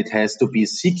 and it has to be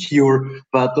secure,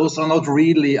 but those are not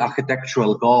really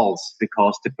architectural goals,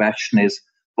 because the question is,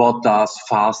 what does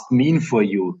fast mean for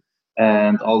you?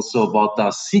 And also, what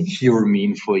does secure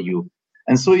mean for you?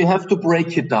 And so you have to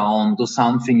break it down to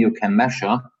something you can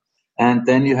measure, and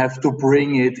then you have to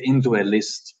bring it into a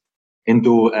list,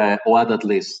 into an ordered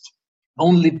list.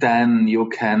 Only then you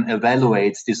can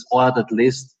evaluate this ordered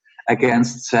list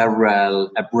against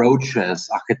several approaches,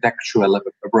 architectural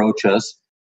approaches.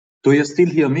 Do you still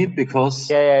hear me? Because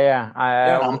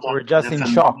we're just in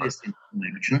shock.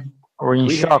 We're in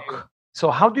shock. So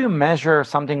how do you measure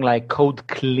something like code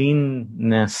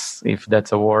cleanness, if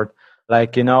that's a word?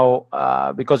 Like,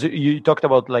 because you talked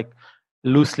about like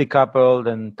loosely coupled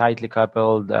and tightly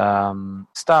coupled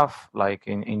stuff, like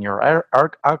in your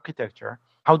architecture.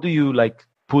 How do you like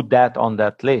put that on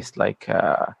that list? Like,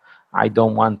 I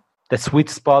don't want the sweet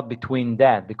spot between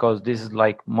that, because this is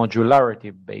like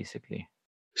modularity, basically.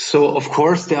 So, of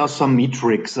course, there are some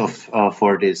metrics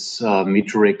for this,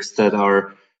 metrics that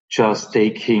are just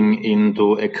taking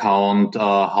into account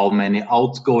how many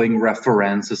outgoing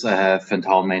references I have and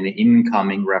how many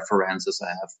incoming references I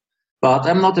have. But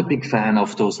I'm not a big fan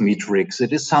of those metrics.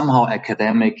 It is somehow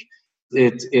academic.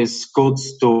 It is good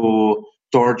to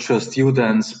torture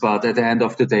students, but at the end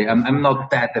of the day, I'm not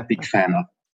that a big fan of.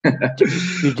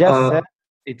 You just said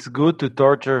it's good to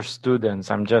torture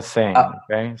students. I'm just saying,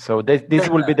 okay? So this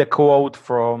will be the quote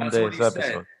from this episode.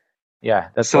 Said. Yeah.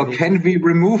 Can we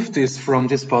remove this from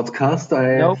this podcast?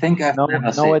 I think I've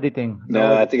never seen. No editing.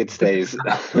 No, I think it stays.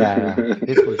 Yeah.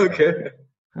 Okay.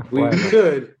 We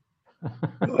could.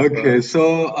 Okay.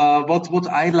 So what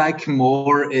I like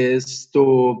more is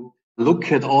to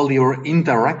look at all your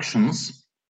interactions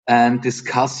and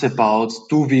discuss about,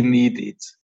 do we need it?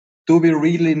 Do we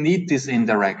really need this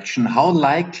interaction? How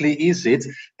likely is it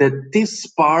that this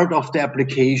part of the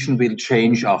application will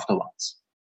change afterwards?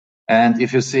 And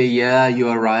if you say, yeah, you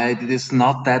are right, it is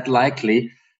not that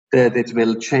likely that it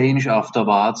will change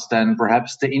afterwards, then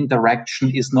perhaps the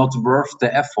interaction is not worth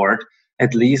the effort.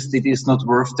 At least it is not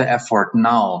worth the effort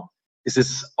now. This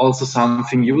is also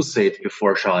something you said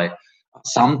before, Shai.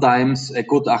 Sometimes a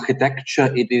good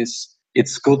architecture,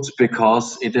 it's good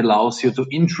because it allows you to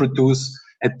introduce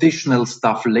additional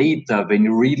stuff later when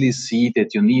you really see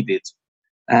that you need it.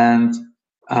 And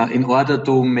in order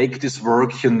to make this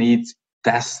work, you need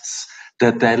tests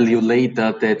that tell you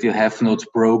later that you have not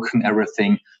broken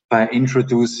everything by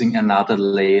introducing another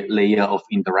layer of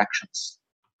interactions.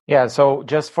 Yeah, so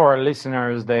just for our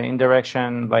listeners, the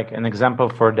interaction, like an example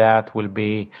for that will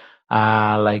be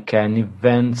like an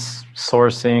events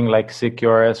sourcing, like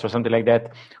CQRS or something like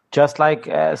that. Just like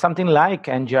something like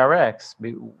NGRX,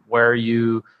 where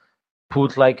you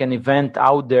put like an event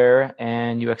out there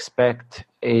and you expect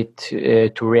it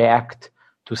to react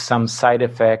to some side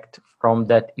effect from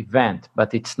that event,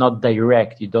 but it's not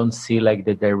direct. You don't see like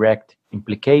the direct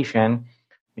implication.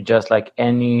 You just like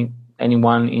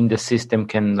anyone in the system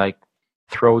can like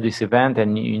throw this event,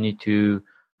 and you need to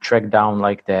track down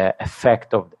like the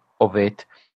effect of it.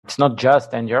 It's not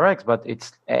just NGRX, but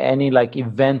it's any like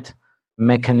event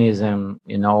mechanism,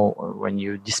 when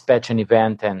you dispatch an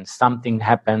event and something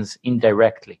happens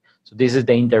indirectly. So this is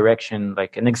the indirection,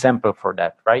 like an example for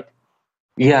that, right?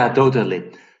 Yeah,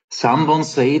 totally. Someone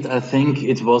said, I think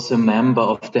it was a member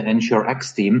of the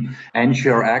NGRX team,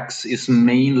 NGRX is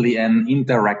mainly an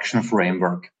interaction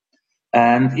framework.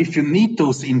 And if you need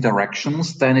those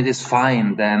interactions, then it is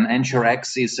fine. Then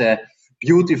NGRX is a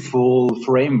beautiful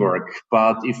framework.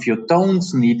 But if you don't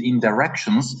need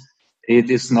interactions, it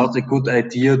is not a good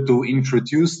idea to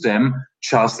introduce them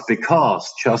just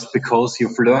because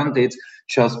you've learned it,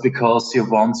 just because you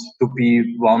want to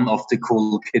be one of the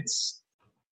cool kids.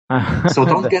 So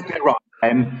don't get me wrong.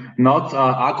 I'm not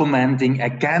argumenting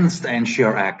against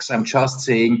NGRX. I'm just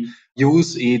saying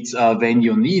use it when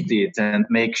you need it and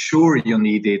make sure you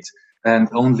need it, and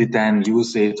only then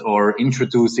use it or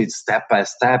introduce it step by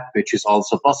step, which is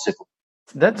also possible.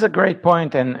 That's a great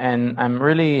point, and I'm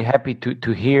really happy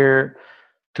to hear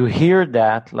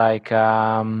that. Like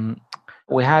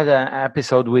we had an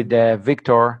episode with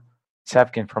Victor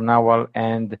Safkin from Nawal,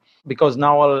 and because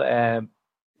Nawal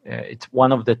it's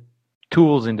one of the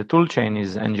tools in the toolchain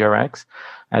is NGRX,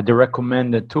 the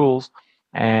recommended tools,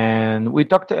 and we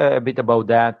talked a bit about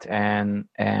that, and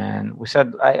we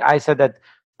said I said that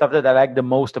stuff that I like the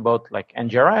most about like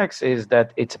NGRX is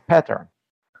that it's a pattern.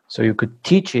 So you could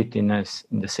teach it in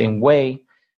the same way,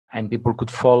 and people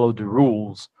could follow the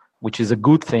rules, which is a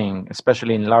good thing,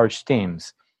 especially in large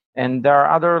teams. And there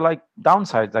are other like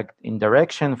downsides, like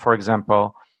indirection, for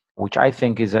example, which I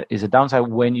think is a downside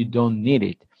when you don't need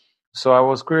it. So I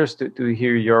was curious to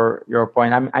hear your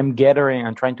point. I'm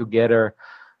trying to gather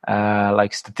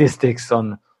like statistics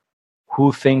on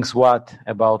who thinks what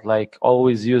about like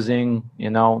always using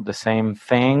the same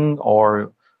thing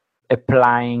or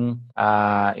applying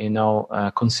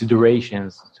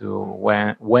considerations to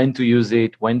when to use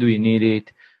it, when do you need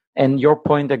it. And your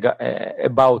point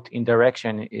about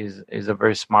indirection is a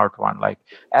very smart one. Like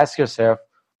ask yourself,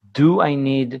 do I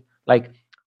need, like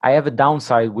I have a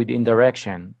downside with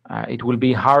indirection. It will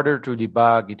be harder to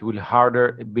debug. It will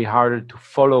be harder to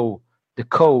follow the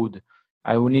code.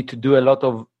 I will need to do a lot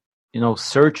of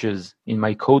searches in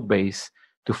my code base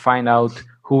to find out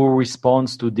who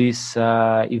responds to this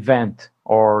event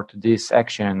or to this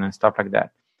action and stuff like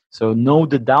that. So know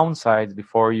the downsides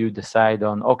before you decide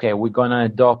on, okay, we're going to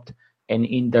adopt an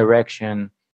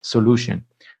indirection solution.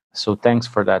 So thanks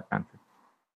for that, Manfred.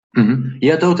 Mm-hmm.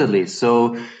 Yeah, totally.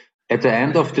 So at the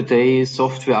end of the day,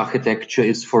 software architecture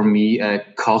is for me a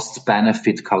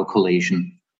cost-benefit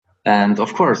calculation. And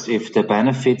of course, if the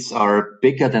benefits are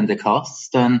bigger than the costs,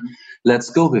 then let's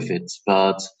go with it.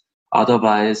 But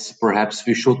otherwise, perhaps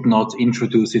we should not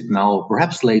introduce it now,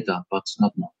 perhaps later, but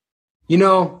not now.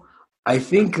 I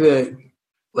think that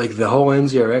like the whole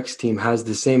NGRX team has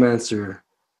the same answer,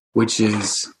 which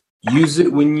is use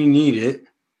it when you need it,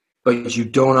 but you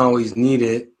don't always need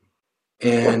it.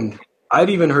 And I've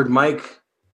even heard Mike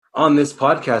on this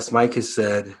podcast. Mike has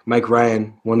said, Mike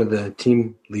Ryan, one of the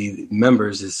team lead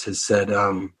members, has said,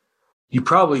 you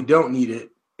probably don't need it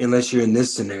unless you're in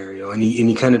this scenario. And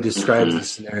he kind of describes the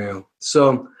scenario.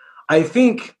 So I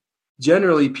think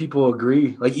generally people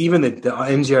agree, like even the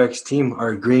NGRX team are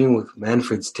agreeing with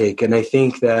Manfred's take. And I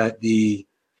think that the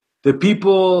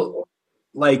people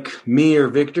like me or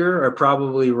Victor are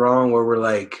probably wrong where we're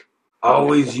like,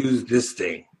 always use this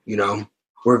thing, you know,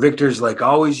 where Victor's like,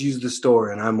 always use the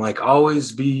store. And I'm like,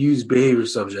 always use behavior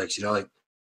subjects, you know, like.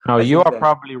 No, you are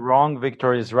probably wrong.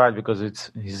 Victor is right because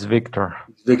he's Victor.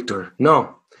 Victor.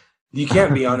 No, you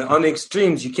can't be on the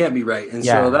extremes. You can't be right. And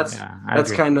so that's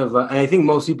kind of, and I think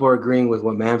most people are agreeing with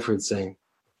what Manfred's saying,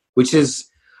 which is,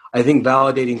 I think,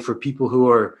 validating for people who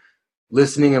are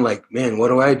listening and like, man, what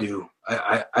do I do?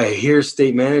 I hear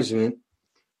state management.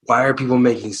 Why are people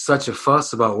making such a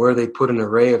fuss about where they put an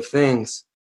array of things?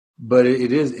 But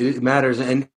it matters.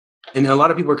 And a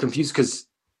lot of people are confused because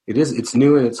it's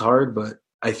new and it's hard. But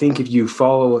I think if you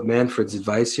follow what Manfred's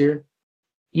advice here,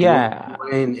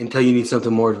 until you need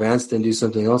something more advanced, then do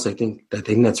something else. I think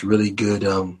that's really good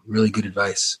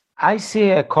advice. I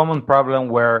see a common problem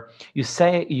where you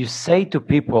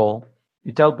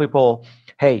tell people,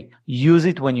 hey, use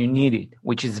it when you need it,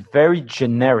 which is very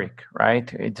generic,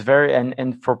 right? It's very,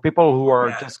 and for people who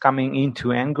are just coming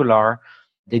into Angular,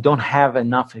 they don't have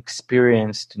enough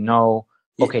experience to know,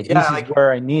 okay, this is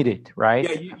where I need it, right?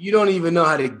 Yeah, you don't even know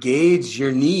how to gauge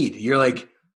your need. You're like,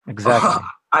 exactly.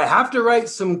 I have to write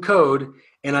some code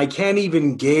and I can't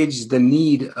even gauge the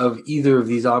need of either of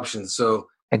these options. So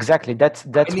exactly, that's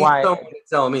why someone to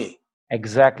tell me.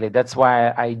 Exactly. That's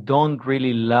why I don't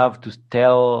really love to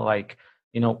tell, like,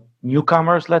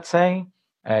 newcomers, let's say,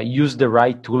 use the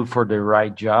right tool for the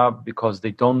right job because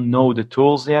they don't know the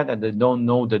tools yet and they don't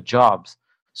know the jobs.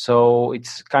 So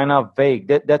it's kind of vague.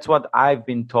 That's what I've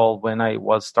been told when I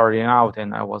was starting out,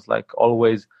 and I was like,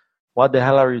 always, what the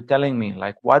hell are you telling me?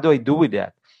 Like, what do I do with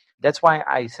that? That's why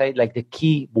I say, like, the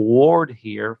key word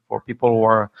here for people who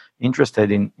are interested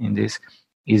in this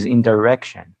is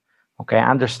indirection. Okay,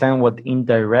 understand what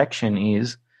indirection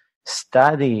is,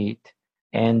 study it,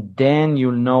 and then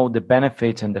you'll know the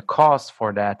benefits and the costs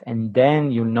for that. And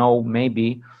then you'll know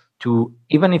maybe to,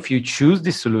 even if you choose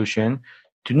this solution,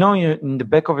 to know in the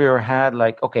back of your head,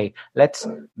 like, okay, let's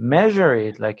measure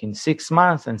it like in 6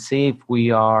 months and see if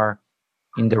we are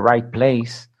in the right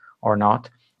place or not.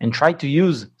 And try to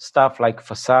use stuff like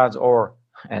facades or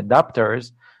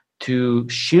adapters to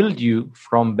shield you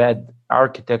from bad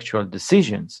architectural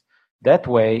decisions. That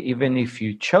way, even if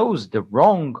you chose the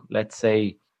wrong, let's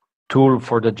say, tool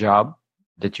for the job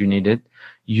that you needed,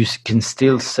 you can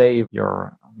still save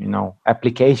your,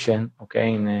 application,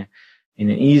 okay, in an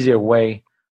easier way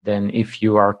than if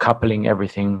you are coupling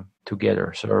everything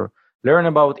together. So learn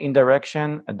about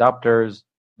indirection, adapters,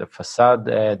 the facade,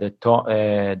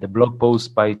 the blog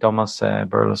post by Thomas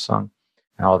Burleson,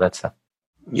 and all that stuff.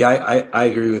 Yeah, I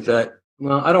agree with that.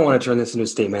 Well, I don't want to turn this into a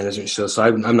state management show, so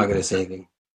I'm not going to say anything.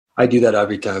 I do that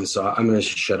every time, so I'm going to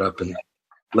shut up and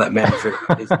let Manfred.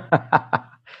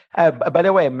 By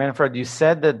the way, Manfred, you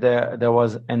said that there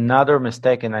was another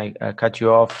mistake, and I cut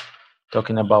you off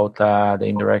talking about the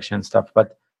indirection stuff.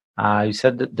 But you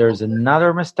said that there's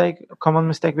another common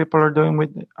mistake people are doing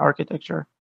with architecture.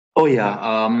 Oh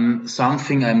yeah,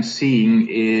 something I'm seeing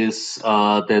is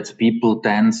that people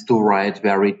tend to write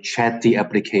very chatty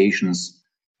applications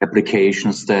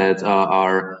that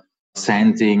are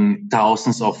sending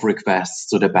thousands of requests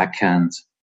to the backend.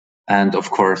 And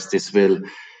of course, this will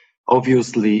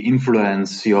obviously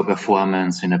influence your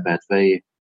performance in a bad way.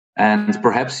 And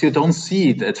perhaps you don't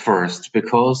see it at first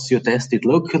because you test it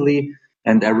locally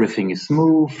and everything is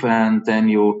smooth. And then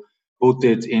you put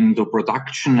it into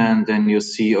production and then you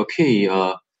see, okay,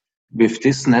 with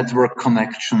these network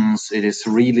connections, it is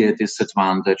really a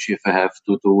disadvantage if I have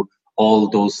to do all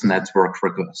those network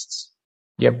requests.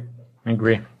 Yep, I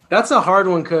agree. That's a hard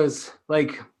one because,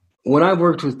 like, when I've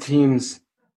worked with teams,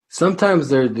 sometimes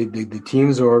the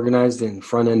teams are organized in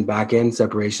front-end, back-end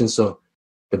separation. So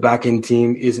the back-end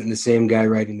team isn't the same guy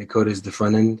writing the code as the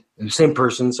front-end, the same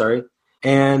person, sorry.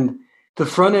 And the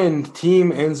front-end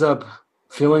team ends up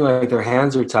feeling like their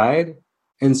hands are tied.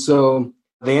 And so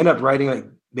they end up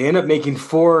making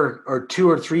 4 or 2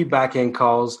 or 3 back-end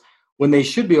calls when they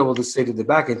should be able to say to the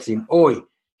back-end team, oi,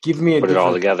 give me a put it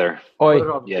all together.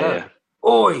 Oi. Yeah.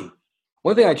 Oi.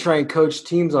 One thing I try and coach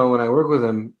teams on when I work with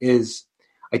them is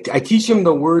I teach them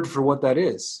the word for what that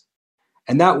is.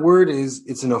 And that word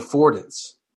it's an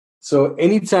affordance. So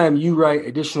anytime you write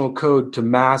additional code to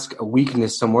mask a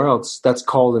weakness somewhere else, that's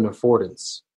called an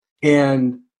affordance.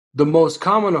 And the most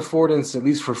common affordance, at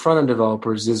least for front-end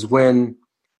developers, is when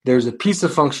there's a piece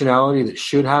of functionality that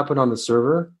should happen on the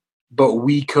server, but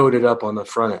we code it up on the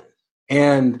front end.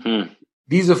 And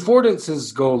these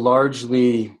affordances go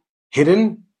largely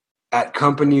hidden at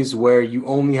companies where you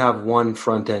only have one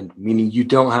front end, meaning you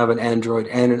don't have an Android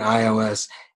and an iOS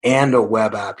and a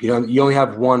web app. You only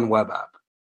have one web app.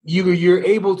 You're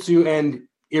able to, and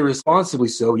irresponsibly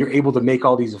so, you're able to make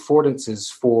all these affordances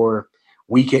for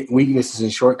weaknesses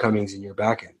and shortcomings in your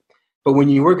backend. But when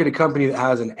you work at a company that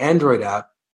has an Android app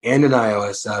and an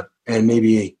iOS app and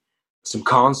maybe some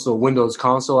Windows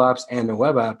console apps and a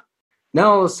web app,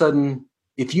 now all of a sudden,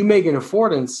 if you make an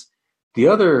affordance, the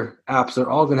other apps are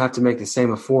all going to have to make the same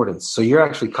affordance. So you're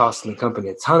actually costing the company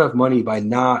a ton of money by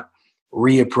not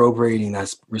reappropriating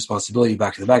that responsibility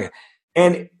back to the backend.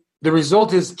 And the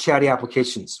result is chatty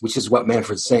applications, which is what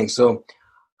Manfred's saying. So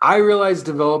I realize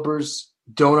developers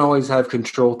don't always have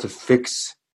control to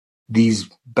fix these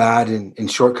bad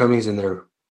and shortcomings in their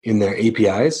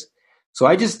APIs. So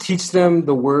I just teach them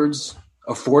the words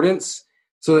affordance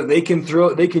so that they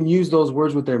can use those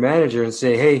words with their manager and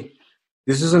say, hey,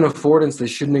 this is an affordance that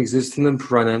shouldn't exist in the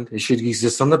front end. It should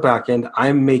exist on the back end.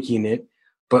 I'm making it,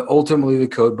 but ultimately the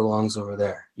code belongs over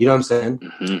there. You know what I'm saying?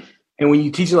 Mm-hmm. And when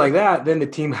you teach it like that, then the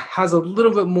team has a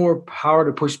little bit more power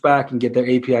to push back and get their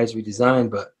APIs redesigned.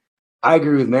 But I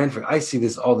agree with Manfred. I see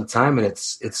this all the time, and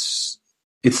it's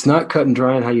not cut and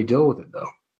dry on how you deal with it, though.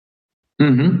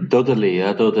 Mm-hmm. Totally.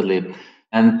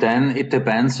 And then it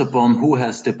depends upon who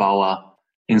has the power.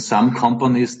 In some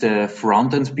companies, the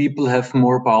front-end people have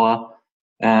more power.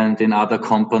 And in other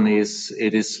companies,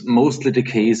 it is mostly the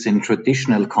case in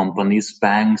traditional companies,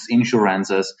 banks,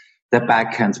 insurances, the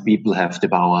back-end people have the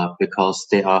power because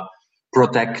they are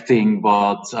protecting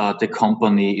what the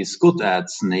company is good at,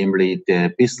 namely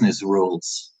the business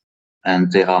rules.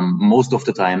 And they are most of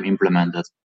the time implemented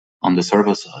on the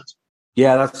server side.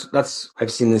 Yeah, that's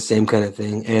I've seen the same kind of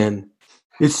thing. And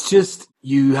it's just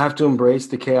you have to embrace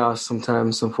the chaos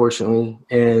sometimes, unfortunately.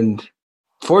 And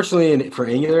fortunately, for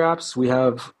Angular apps, we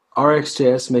have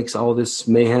RxJS makes all this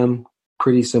mayhem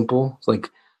pretty simple. It's like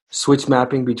switch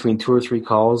mapping between 2 or 3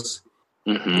 calls.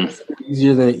 Mm-hmm. It's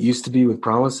easier than it used to be with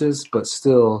promises, but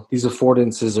still, these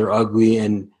affordances are ugly.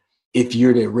 And if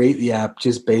you're to rate the app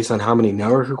just based on how many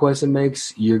network requests it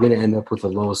makes, you're going to end up with the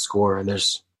lowest score. And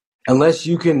unless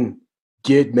you can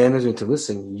get management to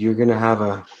listen, you're going to have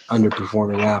a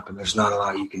underperforming app, and there's not a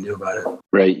lot you can do about it.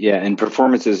 Right. Yeah. And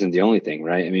performance isn't the only thing,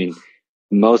 right? I mean,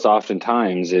 most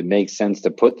oftentimes it makes sense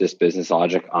to put this business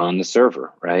logic on the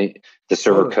server, right? The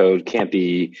server code can't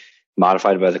be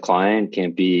modified by the client,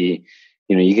 can't be,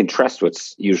 you can trust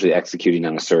what's usually executing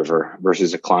on a server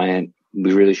versus a client.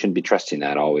 We really shouldn't be trusting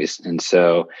that always. And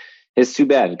so it's too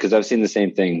bad because I've seen the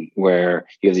same thing where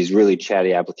you have these really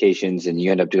chatty applications and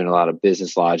you end up doing a lot of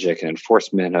business logic and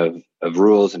enforcement of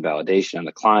rules and validation on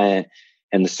the client.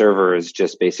 And the server is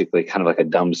just basically kind of like a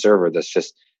dumb server that's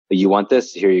just, you want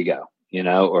this? Here you go.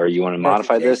 Or you want to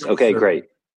modify this? Okay, great.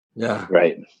 Yeah.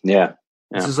 Right. Yeah.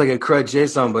 It's just like a CRUD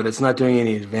JSON, but it's not doing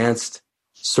any advanced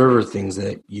server things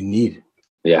that you need.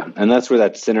 Yeah. And that's where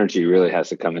that synergy really has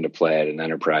to come into play at an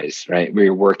enterprise, right? Where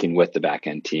you're working with the back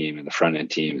end team and the front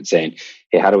end team and saying,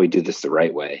 hey, how do we do this the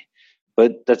right way?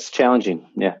 But that's challenging.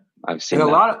 Yeah. I've seen a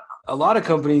lot of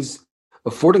companies,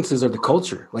 affordances are the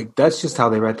culture. Like that's just how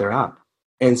they write their app.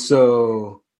 And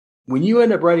so when you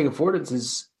end up writing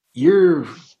affordances, your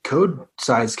code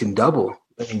size can double.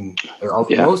 I mean,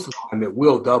 most of the time it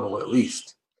will double at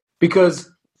least.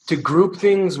 Because to group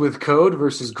things with code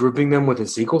versus grouping them with a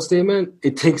SQL statement,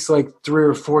 it takes like 3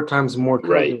 or 4 times more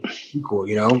code than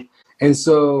SQL, And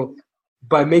so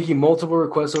by making multiple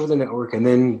requests over the network and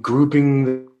then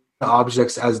grouping the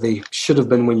objects as they should have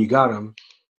been when you got them,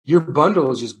 your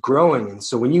bundle is just growing. And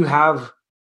so when you have,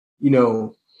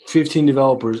 15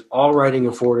 developers all writing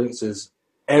affordances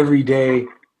every day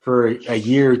for a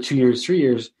year, 2 years, 3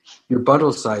 years, your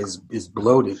bundle size is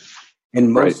bloated.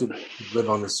 And most of it live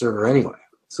on the server anyway.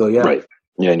 So, yeah. Right.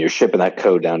 Yeah, and you're shipping that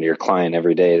code down to your client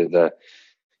every day. The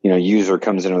user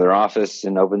comes into their office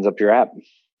and opens up your app.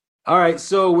 All right.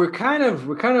 So we're kind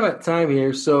of at time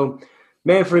here. So,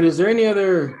 Manfred, is there any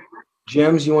other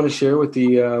gems you want to share with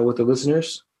the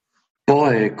listeners?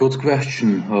 Boy, good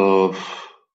question.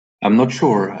 I'm not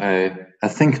sure. I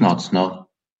think not. No.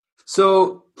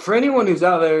 So for anyone who's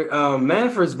out there,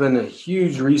 Manfred's been a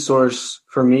huge resource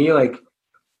for me. Like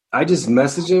I just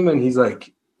message him and he's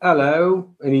like,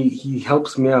 hello. And he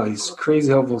helps me out. He's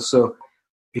crazy helpful. So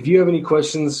if you have any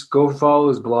questions, go follow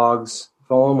his blogs,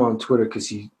 follow him on Twitter because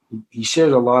he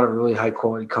shares a lot of really high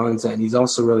quality content. And he's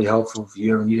also really helpful if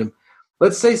you ever need him.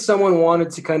 Let's say someone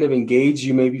wanted to kind of engage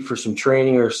you maybe for some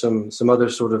training or some other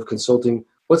sort of consulting.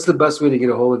 What's the best way to get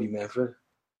a hold of you, Manfred?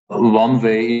 One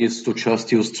way is to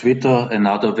just use Twitter.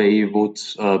 Another way would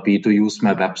be to use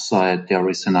my website. There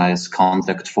is a nice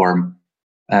contact form.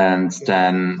 And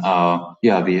then,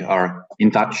 we are in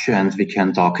touch and we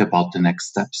can talk about the next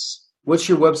steps. What's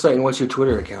your website and what's your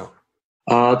Twitter account?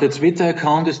 The Twitter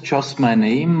account is just my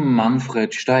name,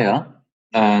 Manfred Steyr.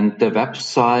 And the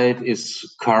website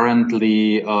is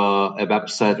currently a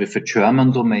website with a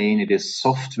German domain. It is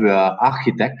Software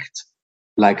Architect,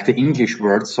 like the English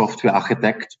word Software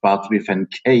Architect, but with an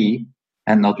K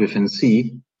and not with an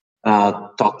C,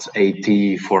 .at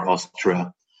for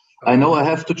Austria. I know I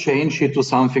have to change it to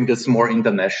something that's more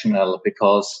international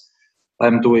because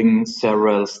I'm doing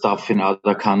several stuff in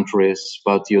other countries,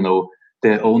 but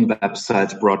the own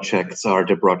website projects are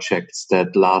the projects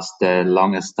that last the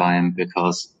longest time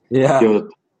because you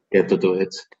get to do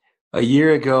it. A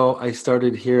year ago, I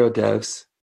started Hero Devs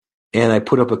and I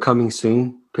put up a coming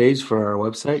soon page for our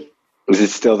website. Is it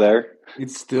still there?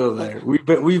 It's still there.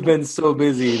 We've been so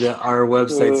busy that our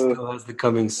website still has the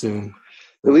coming soon.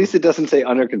 At least it doesn't say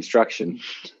under construction.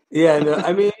 Yeah, no,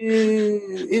 I mean,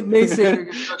 it may say under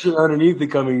construction underneath the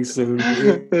coming soon.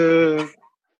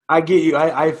 I get you.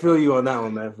 I feel you on that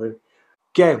one, Manfred.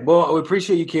 Okay, well, we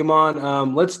appreciate you came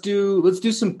on. Let's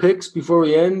do some picks before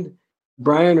we end.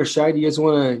 Brian or Shai, do you guys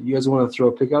want to throw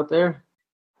a pick out there?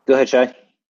 Go ahead, Shai.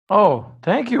 Oh,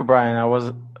 thank you, Brian. I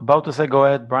was about to say go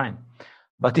ahead, Brian.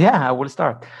 But yeah, I will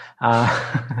start.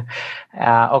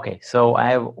 Okay, so I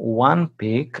have one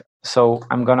pick. So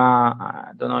I'm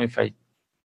I don't know if I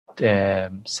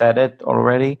said it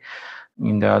already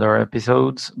in the other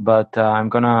episodes, but I'm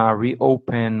going to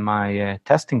reopen my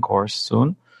testing course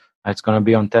soon. It's going to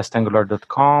be on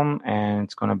testangular.com, and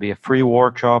it's going to be a free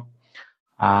workshop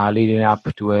leading up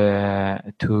to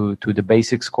the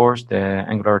basics course, the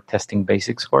Angular testing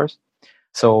basics course.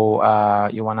 So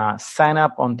you want to sign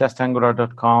up on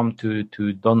testangular.com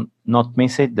to not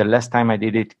miss it. The last time I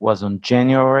did it was on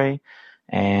January,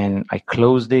 and I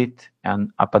closed it,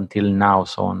 and up until now,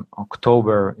 so on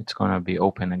October, it's going to be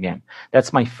open again.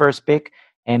 That's my first pick.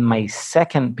 And my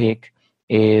second pick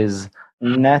is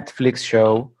Netflix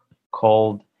show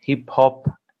called Hip Hop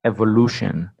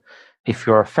Evolution. If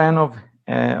you're a fan of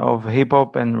hip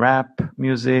hop and rap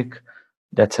music,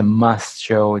 that's a must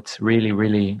show. It's really,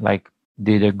 really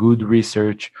did a good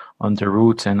research on the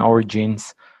roots and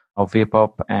origins of hip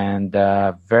hop, and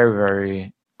very,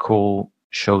 very cool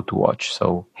show to watch.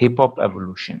 So Hip Hop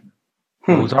Evolution.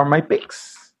 Those are my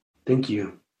picks. Thank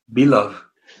you. Be love.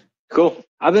 Cool.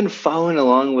 I've been following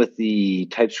along with the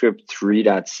TypeScript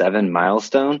 3.7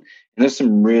 milestone, and there's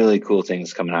some really cool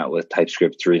things coming out with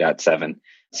TypeScript 3.7.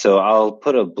 So I'll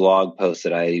put a blog post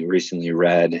that I recently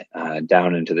read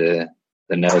down into the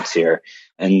notes here,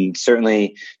 and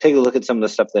certainly take a look at some of the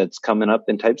stuff that's coming up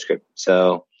in TypeScript.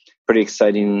 So pretty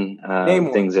exciting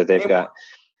things that they've got.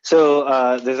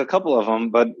 So there's a couple of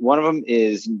them, but one of them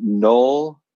is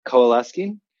null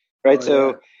coalescing, right? Oh,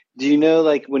 so do you know,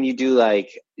 when you do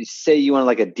say you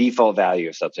want a default value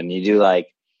of something, you do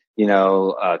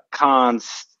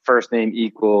const first name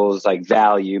equals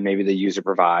value, maybe the user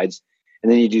provides,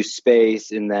 and then you do space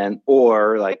and then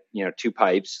or two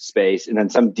pipes space and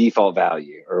then some default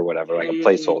value or whatever, a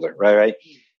placeholder, right?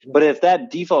 But if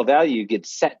that default value gets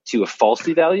set to a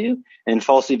falsy value, and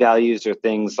falsy values are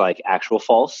things like actual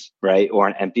false, right? Or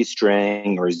an empty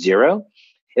string or 0,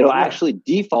 it'll actually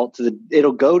default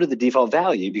it'll go to the default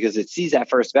value because it sees that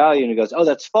first value and it goes, oh,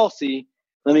 that's falsy.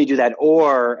 Let me do that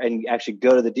and actually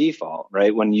go to the default,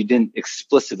 right? When you didn't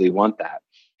explicitly want that.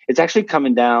 It's actually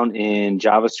coming down in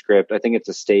JavaScript. I think it's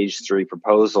a stage 3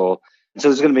 proposal. So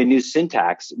there's going to be a new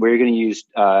syntax where you're going to use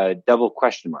double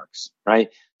question marks, right?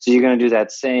 So you're going to do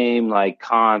that same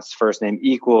const first name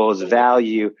equals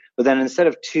value, but then instead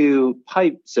of 2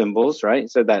 pipe symbols,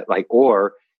 right? So that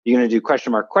or, you're going to do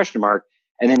question mark,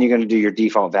 and then you're going to do your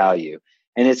default value.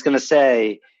 And it's going to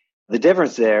say the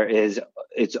difference there is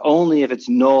it's only if it's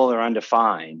null or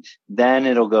undefined, then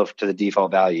it'll go to the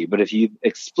default value. But if you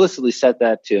explicitly set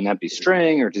that to an empty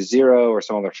string or to 0 or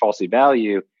some other falsy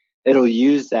value, it'll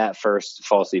use that first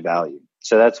falsy value.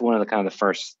 So that's one of the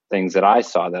first things that I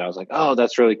saw that I was like, oh,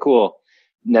 that's really cool.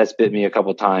 And that's bit me a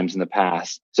couple times in the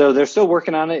past. So they're still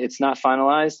working on it. It's not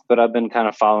finalized, but I've been kind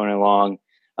of following along.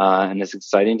 And it's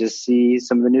exciting to see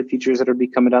some of the new features that are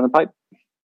coming down the pipe.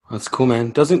 That's cool,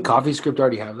 man. Doesn't CoffeeScript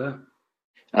already have that?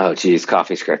 Oh, geez,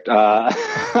 CoffeeScript.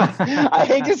 I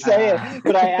hate to say it,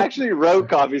 but I actually wrote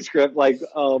CoffeeScript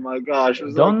oh my gosh, it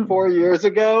was 4 years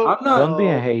ago. Don't be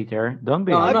a hater. Don't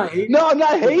be. I'm not hating. No, I'm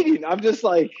not hating. I'm just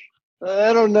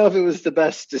I don't know if it was the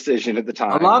best decision at the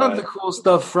time. A lot of the cool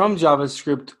stuff from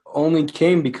JavaScript only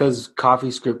came because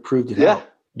CoffeeScript proved it out.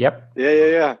 Yep.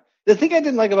 Yeah. The thing I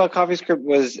didn't like about CoffeeScript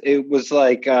was it was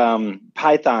like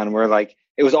Python, where like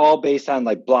it was all based on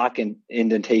like block and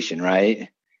indentation, right?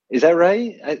 Is that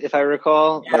right? If I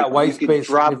recall, yeah, like, white space.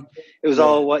 It was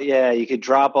all what? Yeah, you could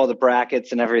drop all the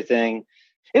brackets and everything.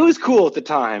 It was cool at the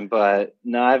time, but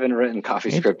no, I haven't written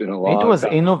CoffeeScript in a long time. It was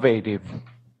innovative.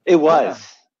 It was.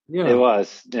 Yeah. It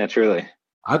was. Yeah, truly.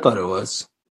 I thought it was.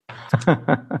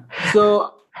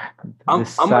 So, I'm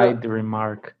side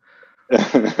remark.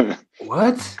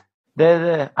 What?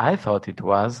 I thought it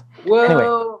was.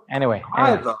 Well, anyway.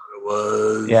 I thought it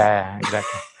was. Yeah,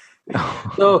 exactly.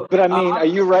 So, but I mean, are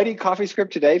you writing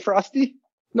CoffeeScript today, Frosty?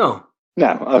 No.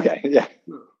 Okay. Yeah.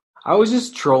 I was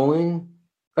just trolling.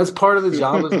 That's part of the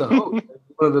job as the host,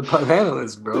 one of the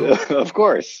panelists, bro. Of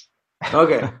course.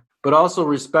 Okay. But also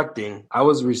respecting. I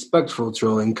was respectful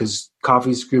trolling because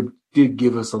CoffeeScript did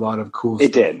give us a lot of cool stuff.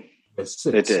 It did.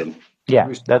 It did.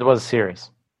 Yeah, that was serious.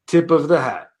 Tip of the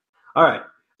hat. All right.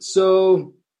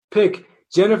 So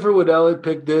Jennifer Waddell had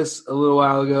picked this a little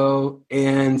while ago.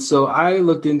 And so I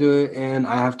looked into it and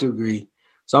I have to agree.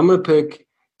 So I'm going to pick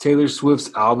Taylor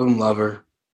Swift's album Lover.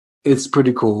 It's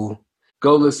pretty cool.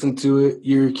 Go listen to it.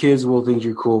 Your kids will think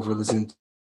you're cool for listening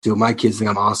to it. My kids think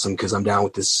I'm awesome because I'm down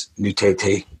with this new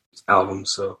Tay album.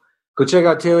 So go check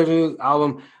out Taylor's new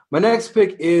album. My next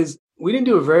pick is, we didn't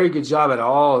do a very good job at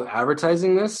all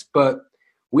advertising this, but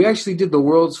we actually did the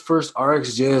world's first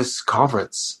RxJS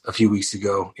conference a few weeks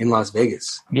ago in Las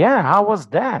Vegas. Yeah, how was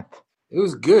that? It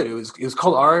was good. It was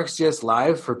called RxJS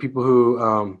Live for people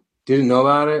who didn't know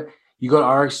about it. You go to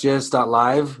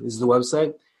rxjs.live is the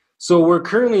website. So we're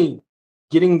currently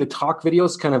getting the talk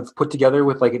videos kind of put together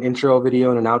with like an intro video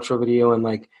and an outro video and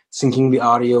like syncing the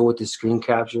audio with the screen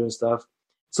capture and stuff.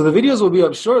 So the videos will be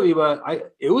up shortly, but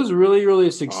it was really,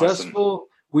 really successful. Awesome.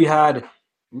 We had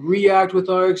React with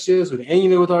RxJS, with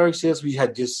Angular with RxJS. We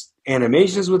had just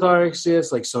animations with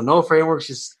RxJS, like so no frameworks,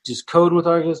 just code with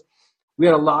RxJS. We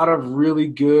had a lot of really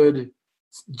good,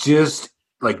 just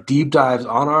like deep dives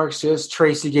on RxJS.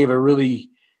 Tracy gave a really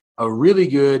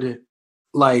good,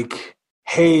 like,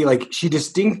 hey, like she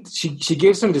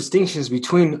gave some distinctions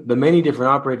between the many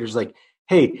different operators. Like,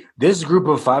 hey, this group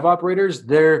of 5 operators,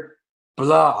 they're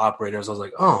blah operators. I was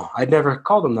like, oh, I'd never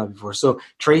called them that before. So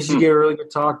Tracy gave a really good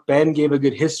talk. Ben gave a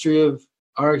good history of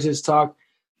RxJS talk.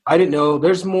 I didn't know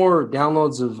there's more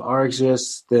downloads of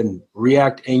RxJS than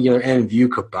React, Angular, and Vue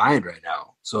combined right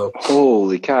now. So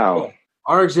holy cow.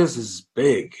 RxJS is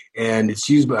big and it's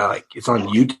used by it's on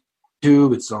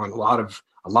YouTube. It's on a lot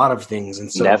of things.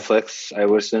 And so Netflix, I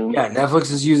would assume. Yeah,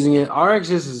 Netflix is using it.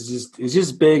 RxJS is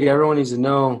just big. Everyone needs to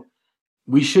know.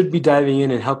 We should be diving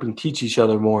in and helping teach each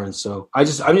other more. And so I'm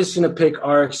just going to pick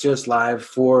RxJS Live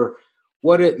for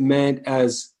what it meant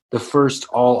as the first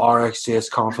all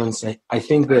RxJS conference. I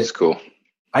think that's cool.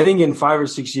 I think in 5 or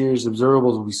 6 years,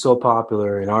 observables will be so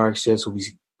popular and RxJS will be,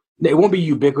 it won't be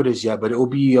ubiquitous yet, but it will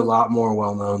be a lot more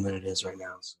well-known than it is right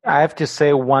now. So. I have to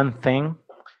say one thing.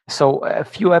 So a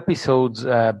few episodes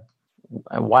a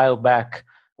while back,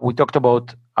 we talked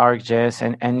about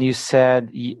RxJS, and you said,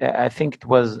 I think it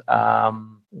was I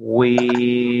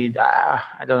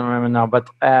don't remember now, but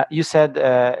you said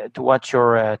to watch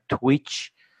your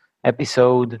Twitch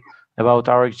episode about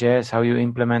RxJS, how you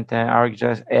implement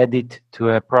RxJS edit to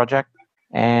a project,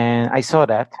 and I saw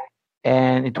that,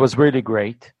 and it was really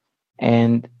great.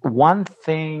 And one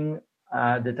thing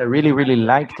that I really, really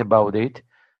liked about it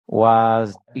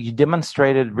was you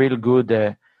demonstrated real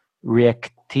good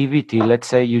reactivity. Let's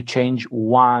say you change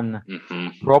one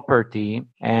property,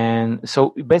 and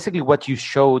so basically what you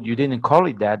showed, you didn't call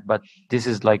it that, but this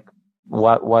is like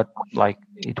what like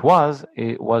it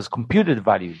was computed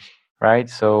values, right?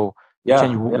 So you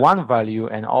change one value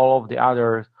and all of the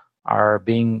others are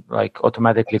being like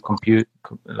automatically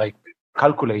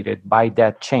calculated by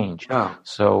that change.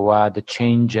 So the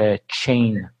change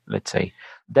chain, let's say,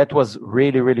 that was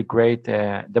really, really great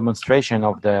demonstration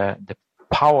of the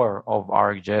power of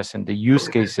RxJS and the use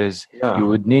cases you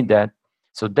would need that.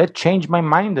 So that changed my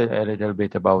mind a little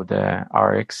bit about the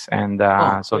Rx, and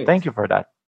thank you for that.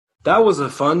 That was a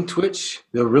fun Twitch.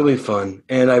 They're really fun,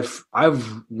 and I've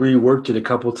reworked it a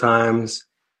couple times,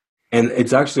 and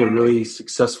it's actually a really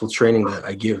successful training that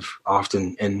I give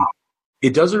often, and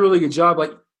it does a really good job.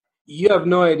 Like, you have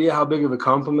no idea how big of a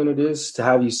compliment it is to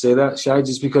have you say that, Shai,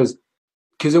 just because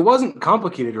it wasn't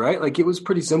complicated, right? Like, it was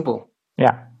pretty simple.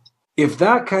 Yeah. If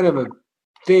that kind of a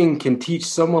thing can teach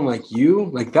someone like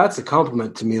you, like, that's a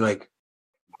compliment to me, like,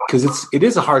 because it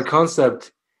is a hard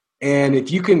concept. And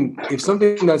if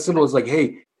something that simple is like,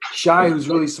 hey, Shai, who's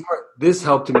really smart, this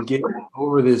helped him get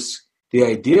over the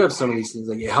idea of some of these things,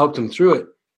 like it helped him through it,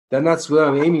 then that's what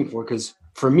I'm aiming for. Because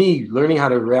for me, learning how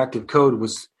to reactive code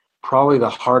was probably the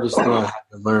hardest thing I had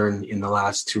to learn in the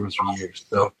last 2 or 3 years.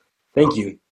 So thank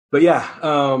you. But yeah,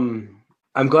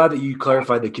 I'm glad that you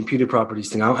clarified the computed properties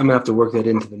thing. I'm gonna have to work that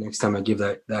into the next time I give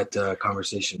that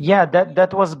conversation. Yeah,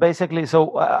 that was basically.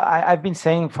 So I've been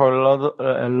saying for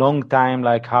a long time,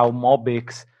 like how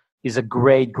Mobix is a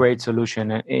great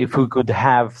solution. If we could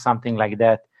have something like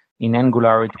that in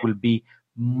Angular, it will be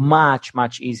much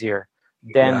easier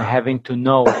than having to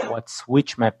know what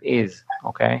switch map is.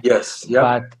 Okay. Yes.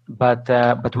 Yeah.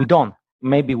 But we don't.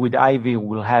 Maybe with Ivy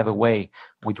we'll have a way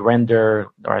with render,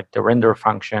 or the render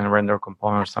function, render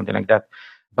component, or something like that.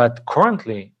 But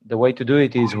currently, the way to do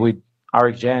it is with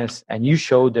RxJS, and you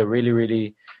showed a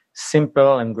really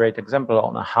simple and great example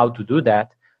on how to do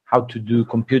that, how to do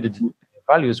computed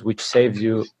values, which saves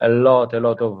you a lot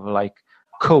of like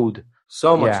code.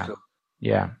 So much code.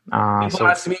 Yeah. People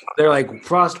ask me, they're like,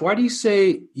 Frost, why do you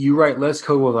say you write less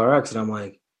code with Rx? And I'm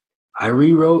like, I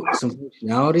rewrote some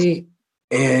functionality,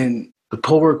 and the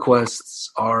pull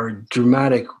requests are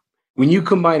dramatic. When you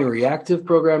combine reactive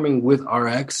programming with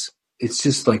Rx, it's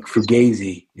just like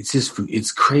fugazi.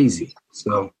 It's crazy.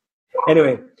 So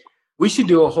anyway, we should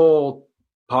do a whole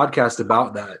podcast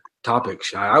about that topic,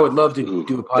 Shai. I would love to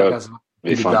do a podcast about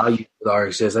the value of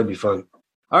RxJS. That'd be fun.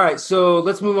 All right, so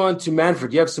let's move on to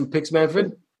Manfred. You have some picks,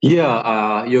 Manfred?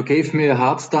 Yeah, you gave me a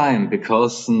hard time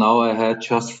because now I had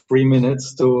just 3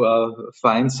 minutes to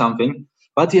find something.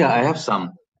 But yeah, I have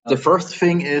some. The first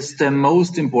thing is the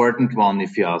most important one,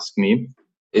 if you ask me.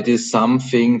 It is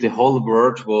something the whole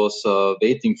world was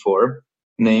waiting for.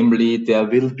 Namely, there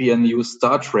will be a new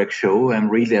Star Trek show. I'm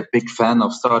really a big fan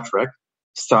of Star Trek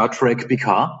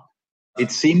Picard.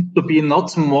 It seems to be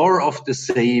not more of the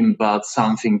same, but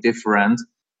something different.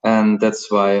 And that's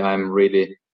why I'm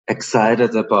really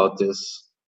excited about this.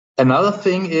 Another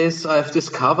thing is I've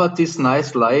discovered this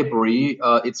nice library.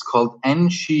 It's called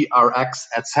NGRX,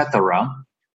 etc.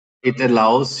 It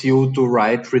allows you to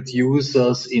write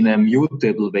reducers in a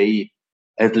mutable way.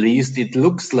 At least it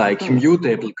looks like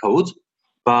mutable code.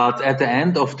 But at the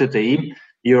end of the day,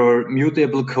 your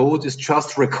mutable code is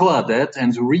just recorded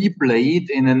and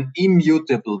replayed in an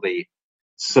immutable way.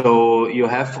 So you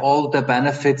have all the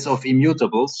benefits of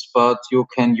immutables, but you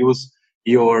can use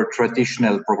your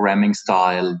traditional programming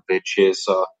style, which is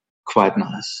quite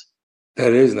nice.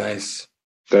 That is nice.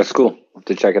 That's cool. I'll have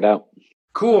to check it out.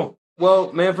 Cool.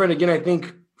 Well, Manfred, again, I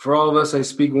think for all of us, I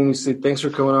speak when we say thanks for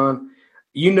coming on.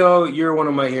 You know, you're one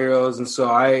of my heroes, and so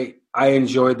I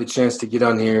enjoyed the chance to get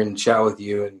on here and chat with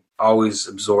you and always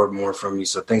absorb more from you.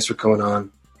 So thanks for coming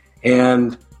on.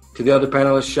 And to the other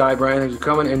panelists, Shai, Brian, thanks for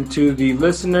coming. And to the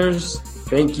listeners,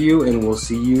 thank you, and we'll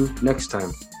see you next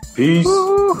time. Peace.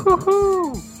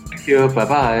 Woo-hoo-hoo. Thank you.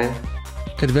 Bye-bye.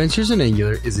 Adventures in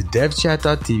Angular is a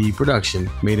DevChat.tv production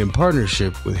made in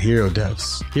partnership with Hero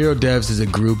Devs. Hero Devs is a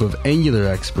group of Angular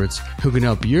experts who can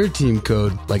help your team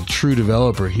code like true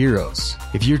developer heroes.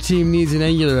 If your team needs an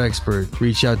Angular expert,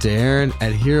 reach out to Aaron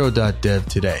at hero.dev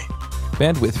today.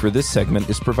 Bandwidth for this segment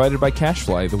is provided by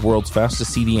CacheFly, the world's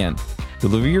fastest CDN.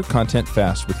 Deliver your content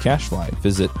fast with CacheFly.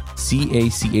 Visit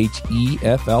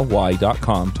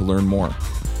CACHEFLY.com to learn more.